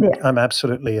say I'm Yeah.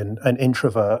 absolutely an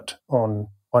introvert on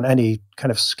on any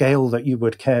kind of scale that you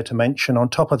would care to mention. On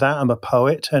top of that, I'm a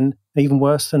poet, and even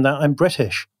worse than that, I'm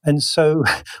British. And so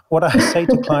what I say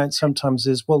to clients sometimes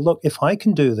is, well, look, if I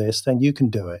can do this, then you can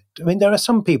do it. I mean, there are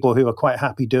some people who are quite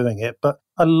happy doing it, but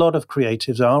a lot of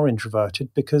creatives are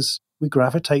introverted because we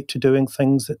gravitate to doing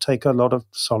things that take a lot of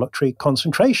solitary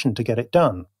concentration to get it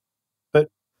done. But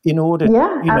in order,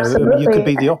 absolutely. you could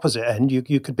be the opposite end.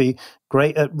 You could be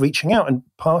great at reaching out and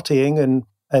partying and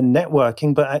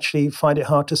networking, but actually find it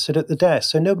hard to sit at the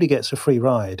desk. So nobody gets a free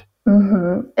ride.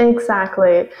 Mm-hmm.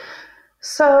 Exactly.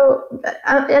 So,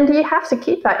 and you have to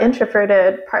keep that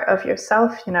introverted part of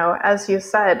yourself, as you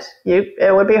said,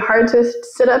 it would be hard to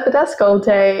sit at the desk all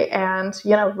day and,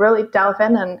 really delve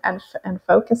in and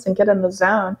focus and get in the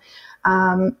zone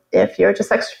if you're just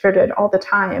extroverted all the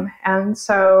time. And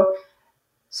so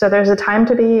there's a time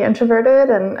to be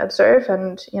introverted and observe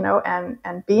and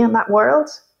be in that world.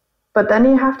 But then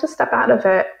you have to step out of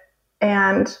it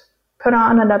and put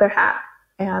on another hat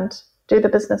and do the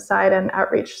business side and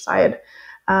outreach side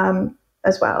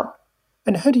as well.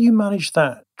 And how do you manage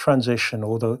that transition,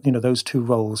 or those two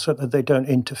roles, so that they don't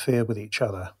interfere with each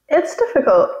other? It's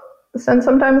difficult, and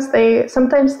sometimes they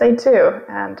do,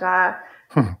 and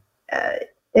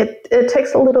it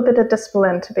takes a little bit of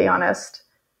discipline, to be honest.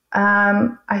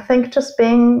 I think just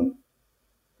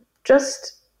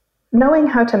knowing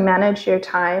how to manage your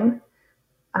time.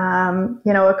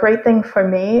 A great thing for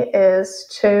me is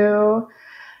to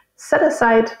set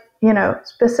aside,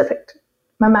 specific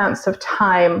amounts of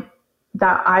time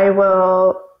that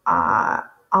I'll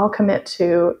commit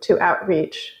to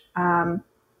outreach. And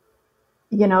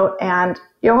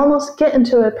you almost get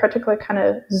into a particular kind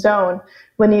of zone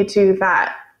when you do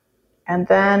that. And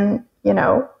then,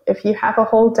 if you have a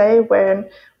whole day where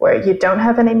you don't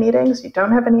have any meetings, you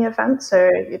don't have any events,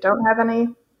 or you don't have any,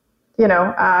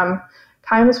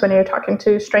 times when you're talking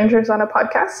to strangers on a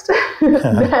podcast,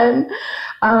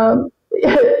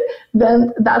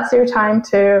 then that's your time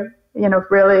to,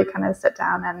 really kind of sit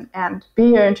down and be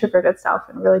your introverted self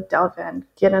and really delve in,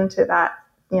 get into that,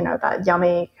 that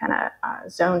yummy kind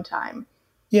of zone time.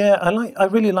 Yeah, I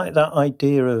really like that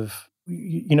idea of,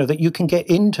 that you can get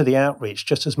into the outreach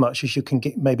just as much as you can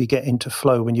maybe get into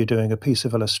flow when you're doing a piece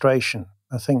of illustration.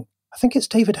 I think it's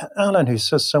David Allen who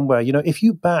says somewhere, if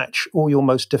you batch all your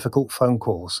most difficult phone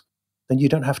calls, then you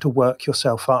don't have to work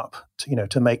yourself up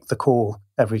to make the call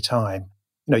every time.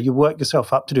 You work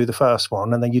yourself up to do the first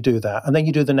one, and then you do that, and then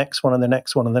you do the next one and the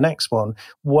next one and the next one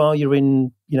while you're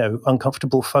in,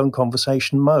 uncomfortable phone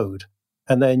conversation mode.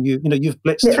 And then you've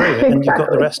blitzed through it, and Exactly. You've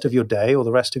got the rest of your day or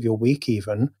the rest of your week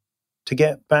even to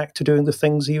get back to doing the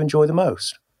things you enjoy the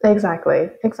most. Exactly.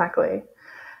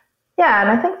 Yeah, and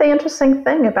I think the interesting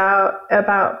thing about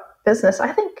business,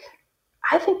 I think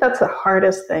that's the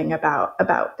hardest thing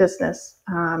about business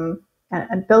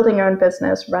and building your own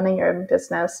business, running your own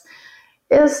business,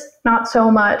 is not so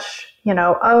much,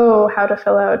 how to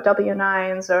fill out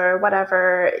W-9s or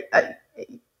whatever.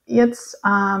 It's,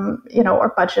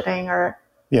 or budgeting or,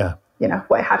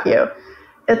 what have you.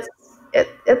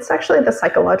 It's actually the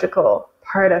psychological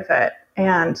part of it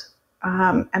and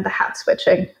the hat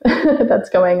switching that's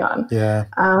going on. Yeah.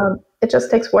 It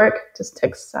just takes work. It just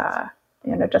takes,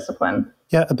 discipline.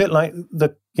 Yeah, a bit like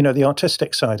the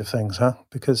artistic side of things, huh?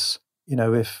 Because,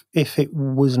 if it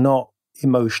was not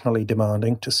emotionally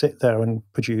demanding to sit there and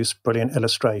produce brilliant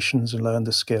illustrations and learn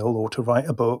the skill, or to write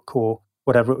a book or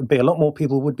whatever it would be, a lot more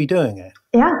people would be doing it.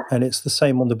 Yeah. And it's the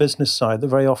same on the business side, that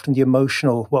very often the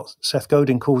emotional, what Seth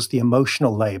Godin calls the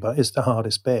emotional labor, is the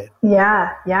hardest bit.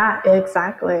 Yeah,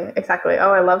 exactly.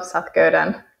 Oh, I love Seth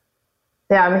Godin.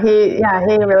 Yeah, he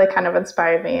really kind of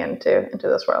inspired me into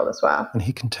this world as well. And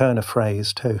he can turn a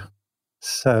phrase too.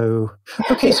 So,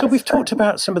 okay, yes. So we've talked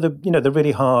about some of the, the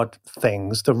really hard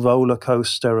things, the roller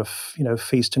coaster of,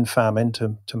 feast and famine,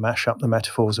 to mash up the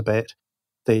metaphors a bit,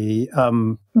 the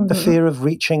fear of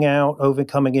reaching out,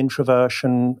 overcoming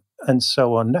introversion, and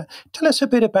so on. Now, tell us a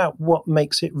bit about what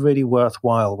makes it really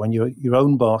worthwhile when you're your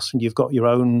own boss and you've got your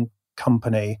own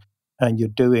company and you're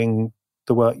doing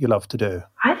the work you love to do.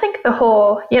 I think the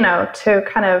whole, to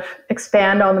kind of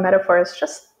expand on the metaphors,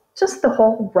 just the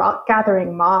whole rock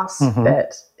gathering moss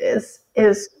bit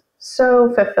is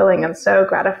so fulfilling and so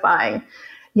gratifying.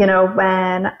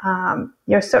 When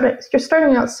you're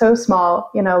starting out so small,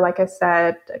 like I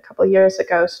said a couple of years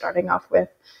ago, starting off with,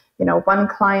 one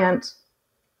client,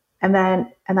 and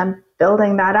then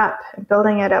building that up and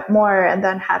building it up more, and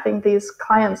then having these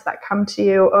clients that come to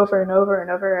you over and over and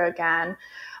over again.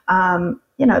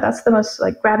 That's the most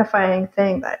gratifying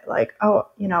thing, that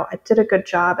I did a good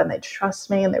job and they trust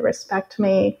me and they respect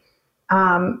me.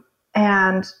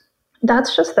 And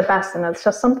that's just the best. And it's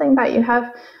just something that you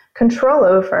have control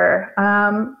over.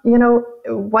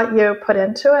 What you put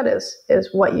into it is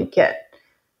what you get.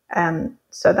 And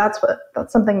so that's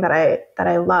something that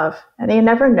I love. And you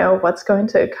never know what's going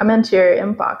to come into your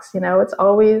inbox. It's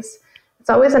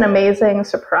always an amazing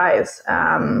surprise.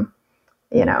 I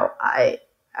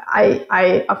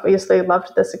obviously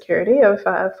loved the security of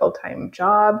a full-time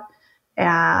job,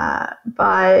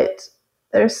 but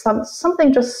there's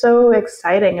something just so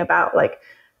exciting about like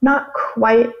not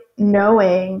quite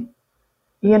knowing,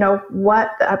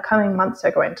 what the upcoming months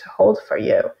are going to hold for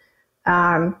you.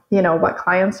 What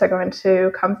clients are going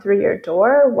to come through your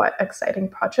door, what exciting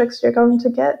projects you're going to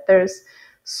get. There's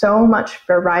so much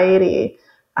variety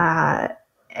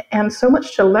and so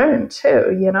much to learn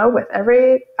too. With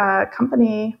every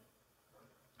company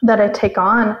that I take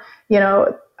on,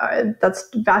 that's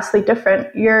vastly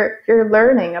different. You're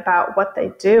learning about what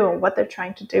they do and what they're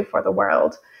trying to do for the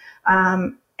world,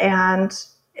 and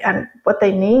what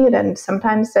they need. And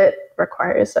sometimes it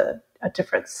requires a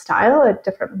different style, a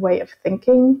different way of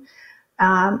thinking.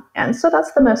 And so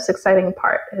that's the most exciting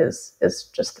part is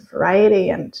just the variety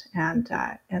and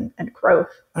growth.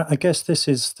 I guess this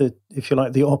is if you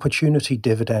like, the opportunity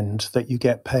dividend that you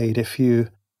get paid if you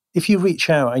reach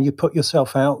out and you put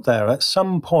yourself out there. At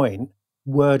some point,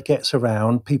 word gets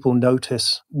around, people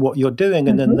notice what you're doing,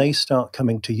 and then they start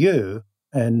coming to you.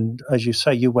 And as you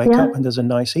say, you wake up and there's a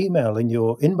nice email in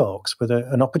your inbox with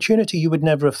an opportunity you would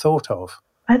never have thought of.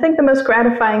 I think the most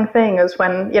gratifying thing is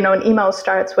when, an email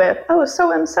starts with, "Oh,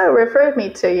 so-and-so referred me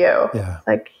to you." Yeah.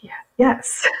 Like,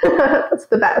 yes, that's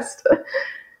the best.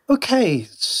 Okay,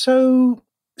 so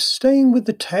staying with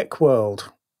the tech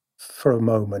world for a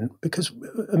moment, because,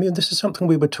 this is something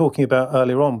we were talking about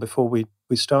earlier on before we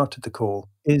started the call,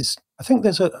 is I think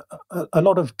there's a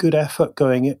lot of good effort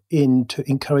going in to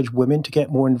encourage women to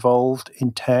get more involved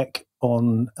in tech,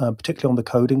 particularly on the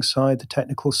coding side, the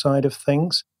technical side of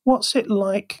things. What's it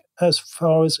like as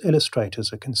far as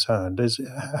illustrators are concerned?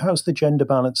 How's the gender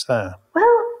balance there?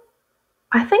 Well,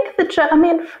 I think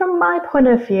from my point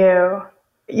of view,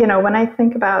 when I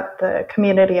think about the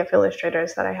community of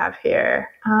illustrators that I have here,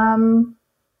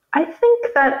 I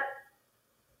think that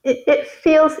it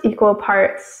feels equal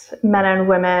parts men and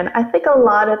women. I think a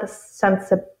lot of the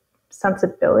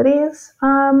sensibilities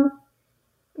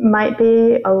might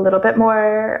be a little bit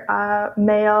more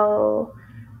male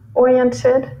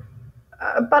oriented,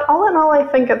 but all in all, I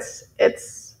think it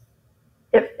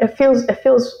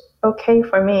feels okay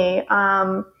for me.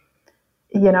 I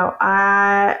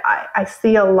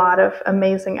see a lot of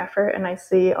amazing effort, and I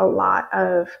see a lot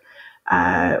of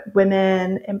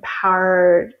women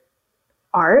empowered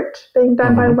art being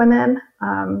done by women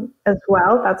as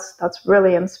well. That's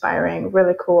really inspiring,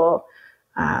 really cool.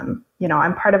 I'm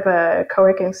part of a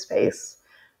co-working space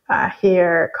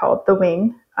here called The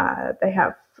Wing. They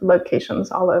have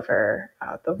locations all over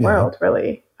the world,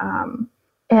 really.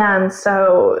 And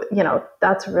so,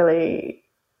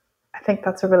 I think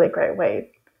that's a really great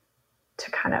way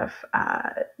to kind of,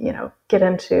 get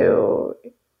into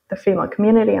the female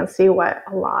community and see what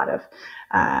a lot of,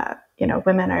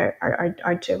 women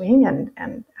are doing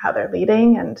and how they're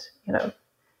leading. And,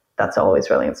 that's always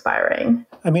really inspiring.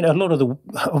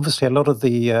 Obviously a lot of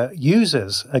the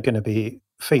users are going to be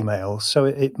female, so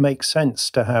it makes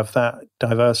sense to have that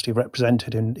diversity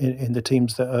represented in the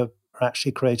teams that are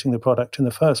actually creating the product in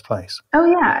the first place. Oh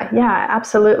yeah,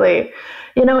 absolutely.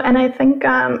 And I think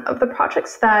of the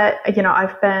projects that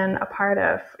I've been a part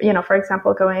of, for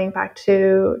example, going back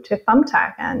to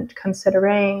Thumbtack and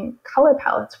considering color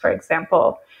palettes, for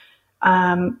example,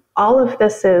 all of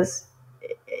this is,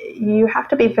 you have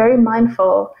to be very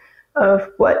mindful of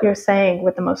what you're saying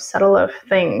with the most subtle of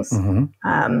things.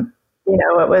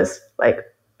 It was like,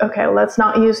 okay, let's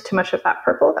not use too much of that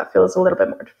purple. That feels a little bit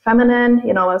more feminine.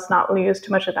 Let's not use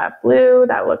too much of that blue.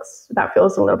 That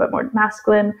feels a little bit more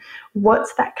masculine.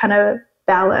 What's that kind of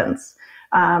balance?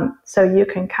 So you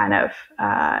can kind of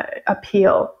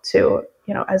appeal to,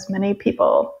 as many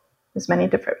people, as many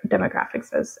different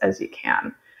demographics as you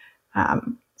can.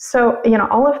 So,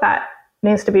 all of that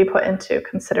needs to be put into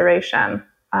consideration.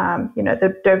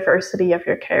 The diversity of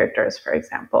your characters, for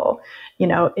example,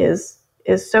 is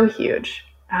so huge.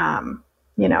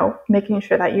 Making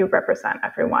sure that you represent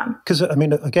everyone. Because,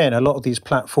 again, a lot of these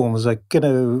platforms are going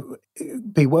to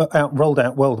be rolled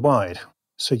out worldwide.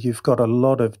 So you've got a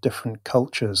lot of different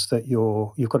cultures that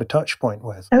you've got a touch point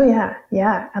with. Oh,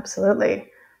 yeah, absolutely.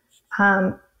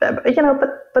 But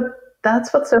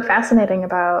that's what's so fascinating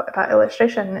about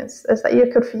illustration is that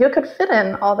you could fit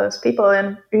in all those people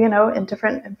in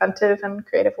different inventive and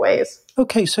creative ways.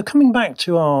 Okay, so coming back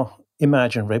to our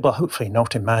imaginary, well, hopefully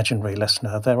not imaginary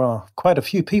listener, there are quite a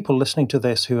few people listening to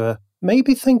this who are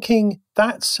maybe thinking,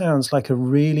 that sounds like a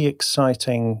really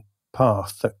exciting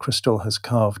path that Krystal has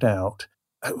carved out.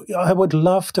 I would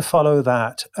love to follow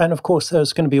that. And of course,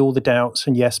 there's going to be all the doubts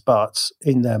and yes, buts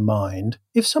in their mind.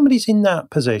 If somebody's in that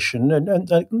position, and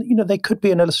they could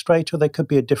be an illustrator, they could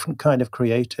be a different kind of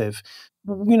creative.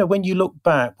 When you look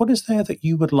back, what is there that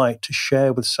you would like to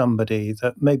share with somebody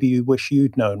that maybe you wish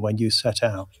you'd known when you set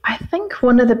out? I think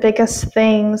one of the biggest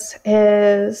things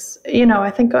is,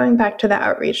 I think going back to the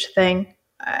outreach thing,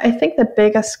 I think the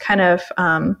biggest kind of,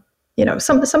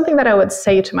 something that I would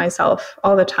say to myself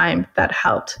all the time that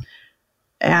helped.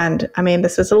 And I mean,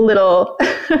 this is a little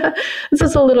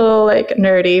like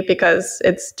nerdy because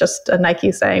it's just a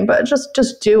Nike saying, but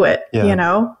just do it,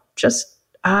 just,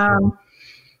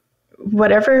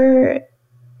 whatever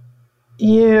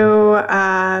you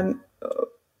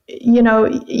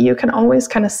can always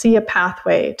kind of see a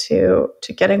pathway to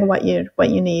getting what you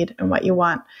need and what you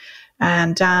want.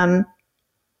 And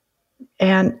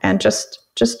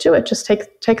just do it. Just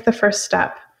take the first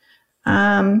step.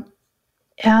 I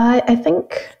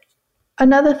think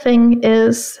another thing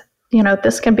is,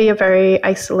 this can be a very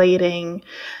isolating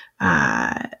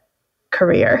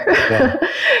career. Yeah.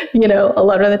 A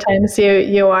lot of the times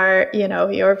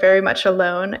you're very much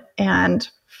alone, and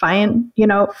find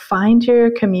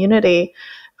your community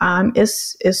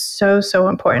is so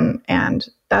important. And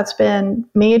that's been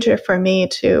major for me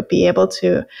to be able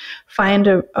to find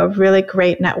a really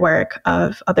great network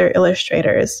of other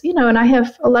illustrators, and I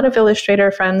have a lot of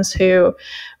illustrator friends who,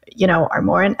 are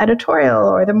more in editorial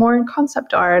or they're more in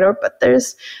concept art, but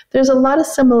there's a lot of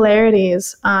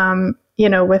similarities,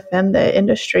 within the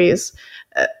industries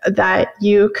that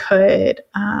you could,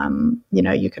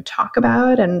 you could talk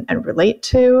about and relate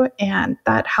to, and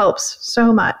that helps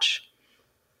so much.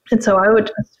 And so I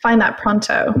would find that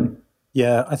pronto.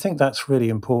 Yeah, I think that's really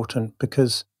important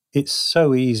because it's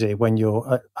so easy when you're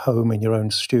at home in your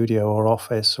own studio or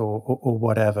office or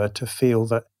whatever to feel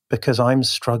that because I'm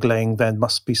struggling, there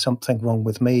must be something wrong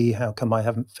with me. How come I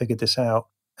haven't figured this out?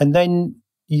 And then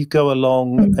you go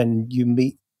along and you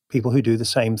meet people who do the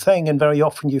same thing. And very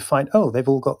often you find, oh, they've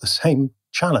all got the same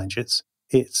challenge. It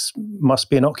must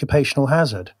be an occupational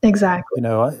hazard. Exactly.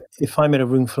 If I'm in a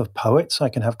room full of poets, I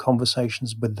can have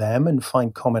conversations with them and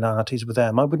find commonalities with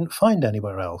them I wouldn't find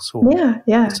anywhere else. Or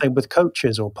same with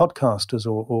coaches or podcasters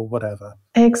or whatever.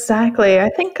 Exactly. I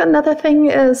think another thing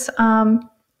is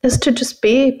to just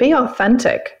be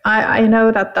authentic. I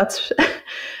know that's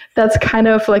that's kind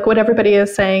of like what everybody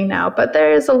is saying now, but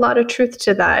there is a lot of truth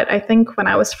to that. I think when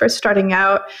I was first starting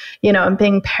out, and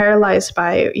being paralyzed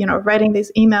by, writing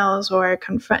these emails or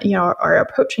or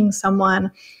approaching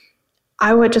someone,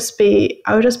 I would just be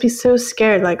so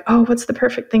scared, like, oh, what's the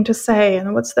perfect thing to say?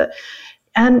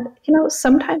 And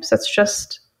sometimes it's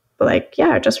just like,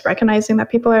 just recognizing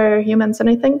that people are humans. And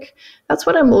I think that's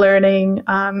what I'm learning,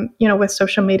 with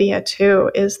social media too,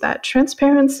 is that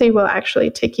transparency will actually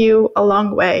take you a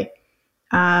long way.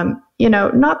 Not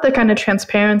the kind of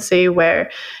transparency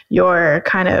where you're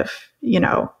kind of,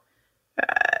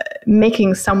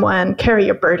 making someone carry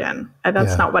a burden.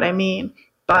 That's not what I mean.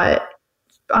 But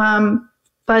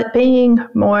being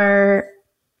more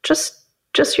just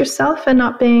yourself and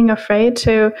not being afraid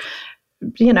to,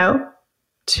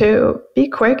 to be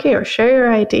quirky or share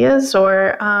your ideas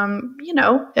or,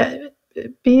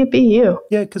 be you.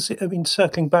 Yeah, because,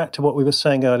 circling back to what we were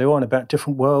saying earlier on about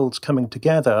different worlds coming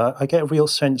together, I get a real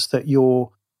sense that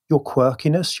your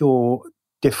quirkiness, your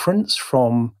difference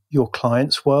from your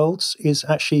clients' worlds is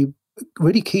actually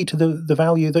really key to the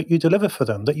value that you deliver for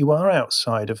them, that you are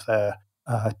outside of their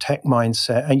tech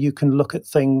mindset and you can look at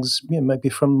things maybe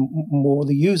from more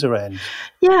the user end.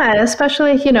 Yeah,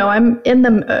 especially, I'm in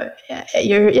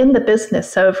you're in the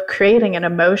business of creating an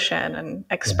emotion and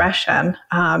expression.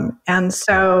 And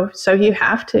so you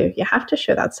have to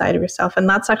show that side of yourself. And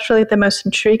that's actually the most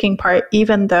intriguing part,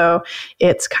 even though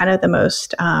it's kind of the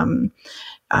most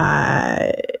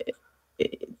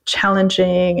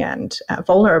challenging and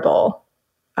vulnerable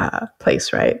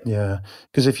place, right? Yeah,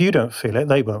 because if you don't feel it,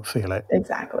 they won't feel it.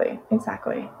 Exactly.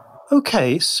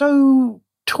 Okay, so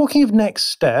talking of next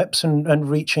steps and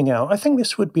reaching out, I think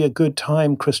this would be a good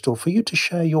time, Krystal, for you to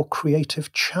share your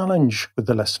creative challenge with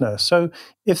the listener. So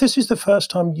if this is the first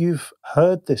time you've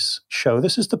heard this show,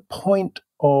 this is the point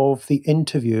of the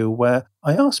interview where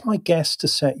I ask my guests to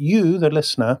set you, the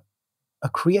listener, a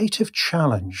creative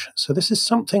challenge. So this is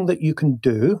something that you can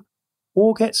do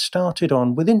or get started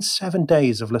on within 7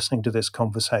 days of listening to this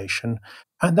conversation,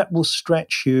 and that will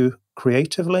stretch you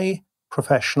creatively,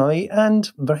 professionally, and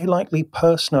very likely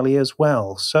personally as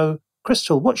well. So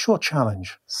Krystal, what's your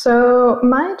challenge? So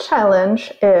my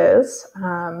challenge is,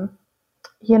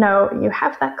 you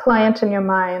have that client in your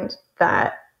mind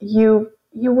that you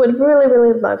would really,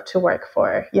 really love to work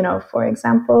for. For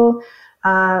example,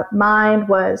 mine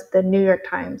was the New York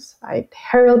Times. I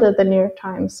heralded the New York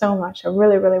Times so much. I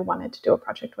really, really wanted to do a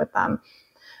project with them.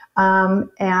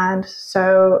 And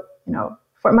so,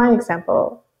 for my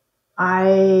example,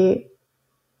 I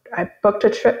booked a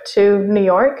trip to New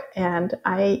York and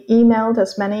I emailed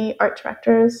as many art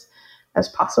directors as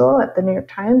possible at the New York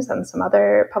Times and some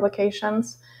other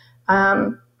publications,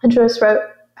 and just wrote,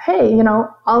 "Hey,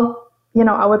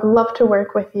 I would love to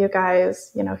work with you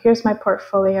guys. Here's my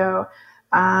portfolio.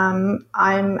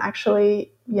 I'm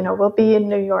actually, we'll be in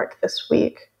New York this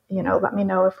week. Let me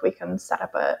know if we can set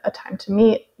up a time to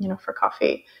meet, for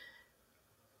coffee."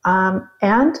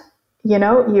 And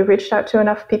you reached out to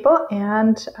enough people,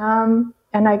 and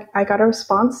I got a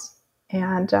response,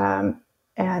 and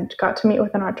got to meet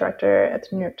with an art director at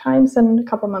the New York Times, and a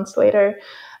couple months later,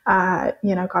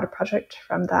 got a project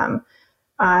from them.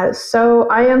 So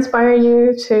I inspire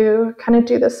you to kind of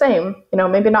do the same.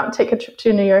 Maybe not take a trip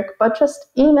to New York, but just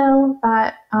email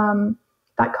that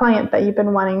client that you've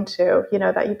been wanting to,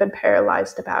 that you've been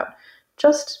paralyzed about.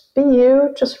 Just be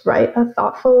you. Just write a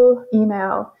thoughtful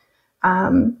email.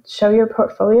 Show your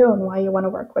portfolio and why you want to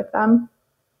work with them.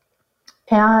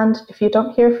 And if you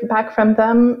don't hear back from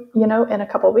them, in a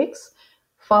couple of weeks,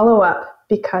 follow up,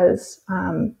 because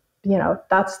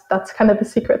that's kind of the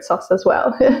secret sauce as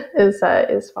well,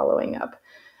 is following up.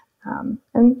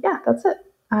 And yeah, that's it.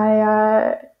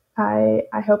 I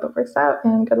hope it works out,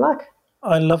 and good luck.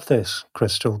 I love this,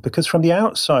 Krystal, because from the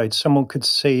outside, someone could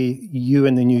see you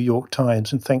in the New York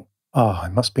Times and think, "Oh,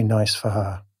 it must be nice for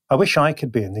her. I wish I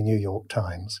could be in the New York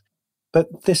Times."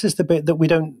 But this is the bit that we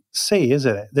don't see,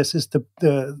 isn't it? This is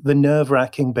the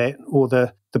nerve-wracking bit, or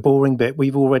the boring bit.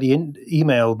 We've already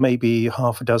emailed maybe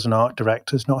half a dozen art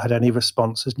directors, not had any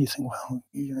responses, and you think, well,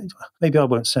 maybe I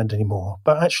won't send any more.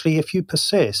 But actually, if you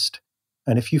persist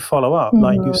and if you follow up,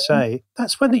 like you say,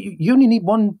 that's when you only need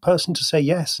one person to say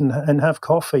yes and have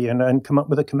coffee and come up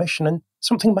with a commission, and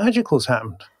something magical's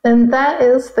happened. And that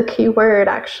is the key word,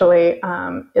 actually,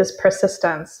 is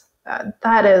persistence.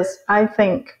 That is, I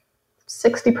think,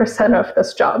 60% of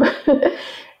this job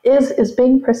is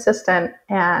being persistent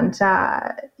and,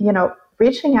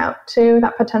 reaching out to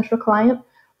that potential client,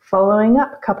 following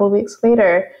up a couple of weeks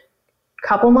later,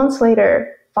 couple months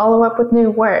later, follow up with new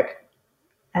work.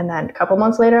 And then a couple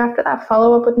months later after that,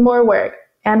 follow up with more work,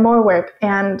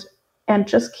 and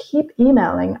just keep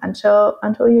emailing until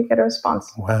you get a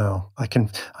response. Wow. I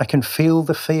can feel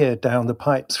the fear down the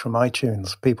pipes from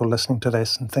iTunes, people listening to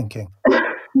this and thinking.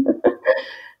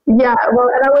 Yeah, well,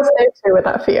 and I was there too with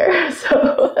that fear.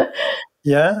 So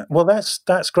yeah, well,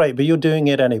 that's great, but you're doing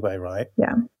it anyway, right?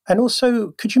 Yeah. And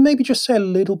also, could you maybe just say a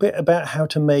little bit about how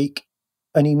to make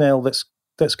an email that's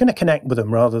going to connect with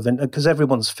them, rather than, because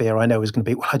everyone's fear, I know, is going to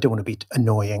be, well, I don't want to be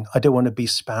annoying, I don't want to be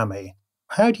spammy.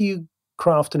 How do you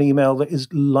craft an email that is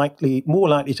more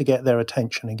likely to get their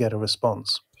attention and get a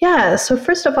response? Yeah, so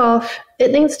first of all,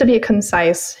 it needs to be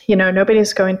concise.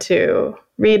 Nobody's going to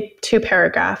read 2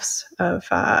 paragraphs of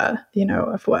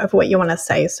what you want to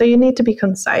say. So you need to be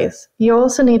concise. You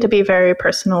also need to be very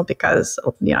personal, because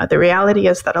the reality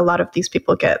is that a lot of these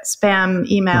people get spam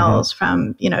emails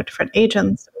from different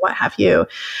agents, what have you.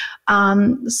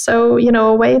 So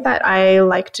a way that I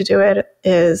like to do it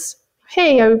is,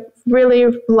 "Hey, I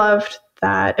really loved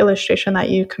that illustration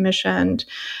that you commissioned,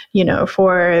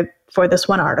 for this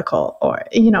one article," or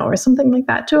something like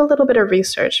that. Do a little bit of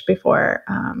research before,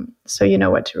 so you know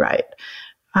what to write.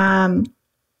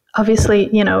 Obviously,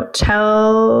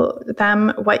 tell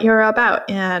them what you're about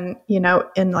in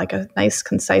like a nice,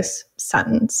 concise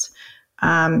sentence.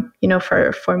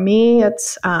 For me,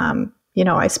 it's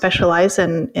I specialize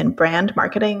in brand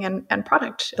marketing and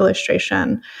product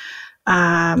illustration.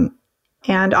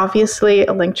 And obviously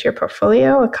a link to your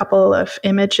portfolio, a couple of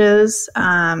images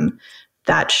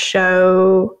that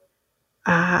show,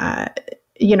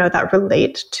 that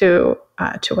relate to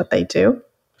what they do,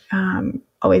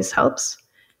 always helps.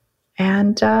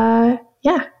 And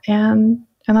and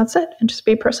that's it. And just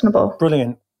be personable.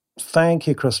 Brilliant. Thank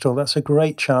you, Krystal. That's a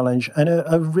great challenge and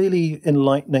a really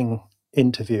enlightening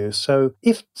interview. So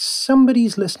if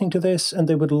somebody's listening to this and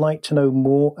they would like to know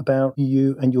more about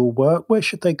you and your work, where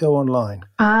should they go online?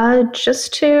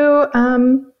 Just to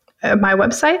my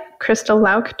website,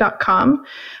 KrystalLauk.com,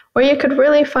 or you could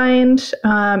really find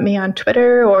me on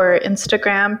Twitter or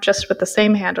Instagram, just with the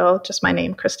same handle, just my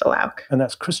name, Krystal Lauk. And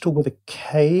that's Krystal with a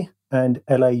K, and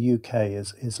Lauk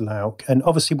is Lauk. And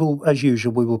obviously, as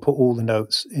usual, we will put all the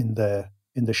notes in the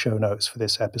in the show notes for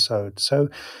this episode. So,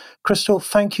 Krystal,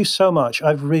 thank you so much.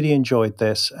 I've really enjoyed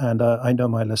this, and I know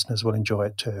my listeners will enjoy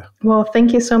it too. Well,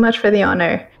 thank you so much for the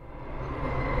honor.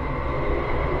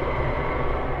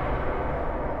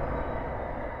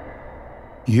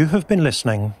 You have been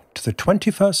listening to the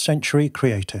 21st Century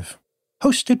Creative,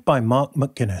 hosted by Mark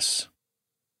McGuinness.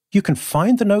 You can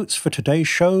find the notes for today's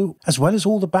show, as well as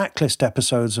all the backlist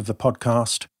episodes of the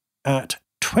podcast, at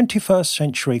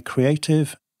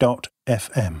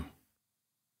 21stcenturycreative.fm.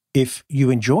 If you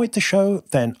enjoyed the show,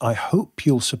 then I hope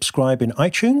you'll subscribe in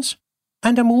iTunes,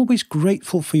 and I'm always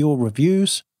grateful for your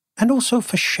reviews and also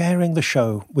for sharing the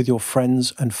show with your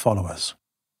friends and followers.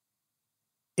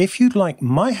 If you'd like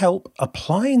my help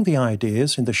applying the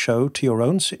ideas in the show to your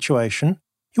own situation,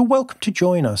 you're welcome to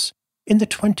join us in the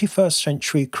 21st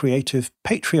Century Creative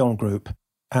Patreon group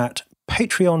at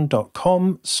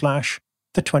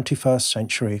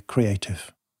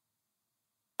patreon.com/the21st-century-creative.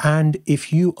 And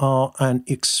if you are an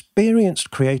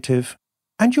experienced creative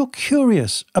and you're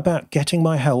curious about getting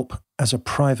my help as a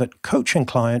private coaching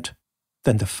client,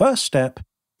 then the first step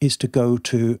is to go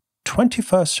to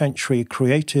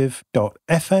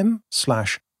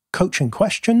 21stcenturycreative.fm/coaching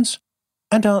questions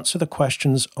and answer the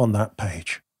questions on that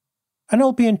page. And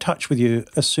I'll be in touch with you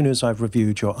as soon as I've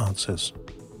reviewed your answers.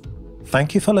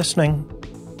 Thank you for listening.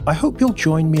 I hope you'll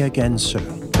join me again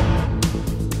soon.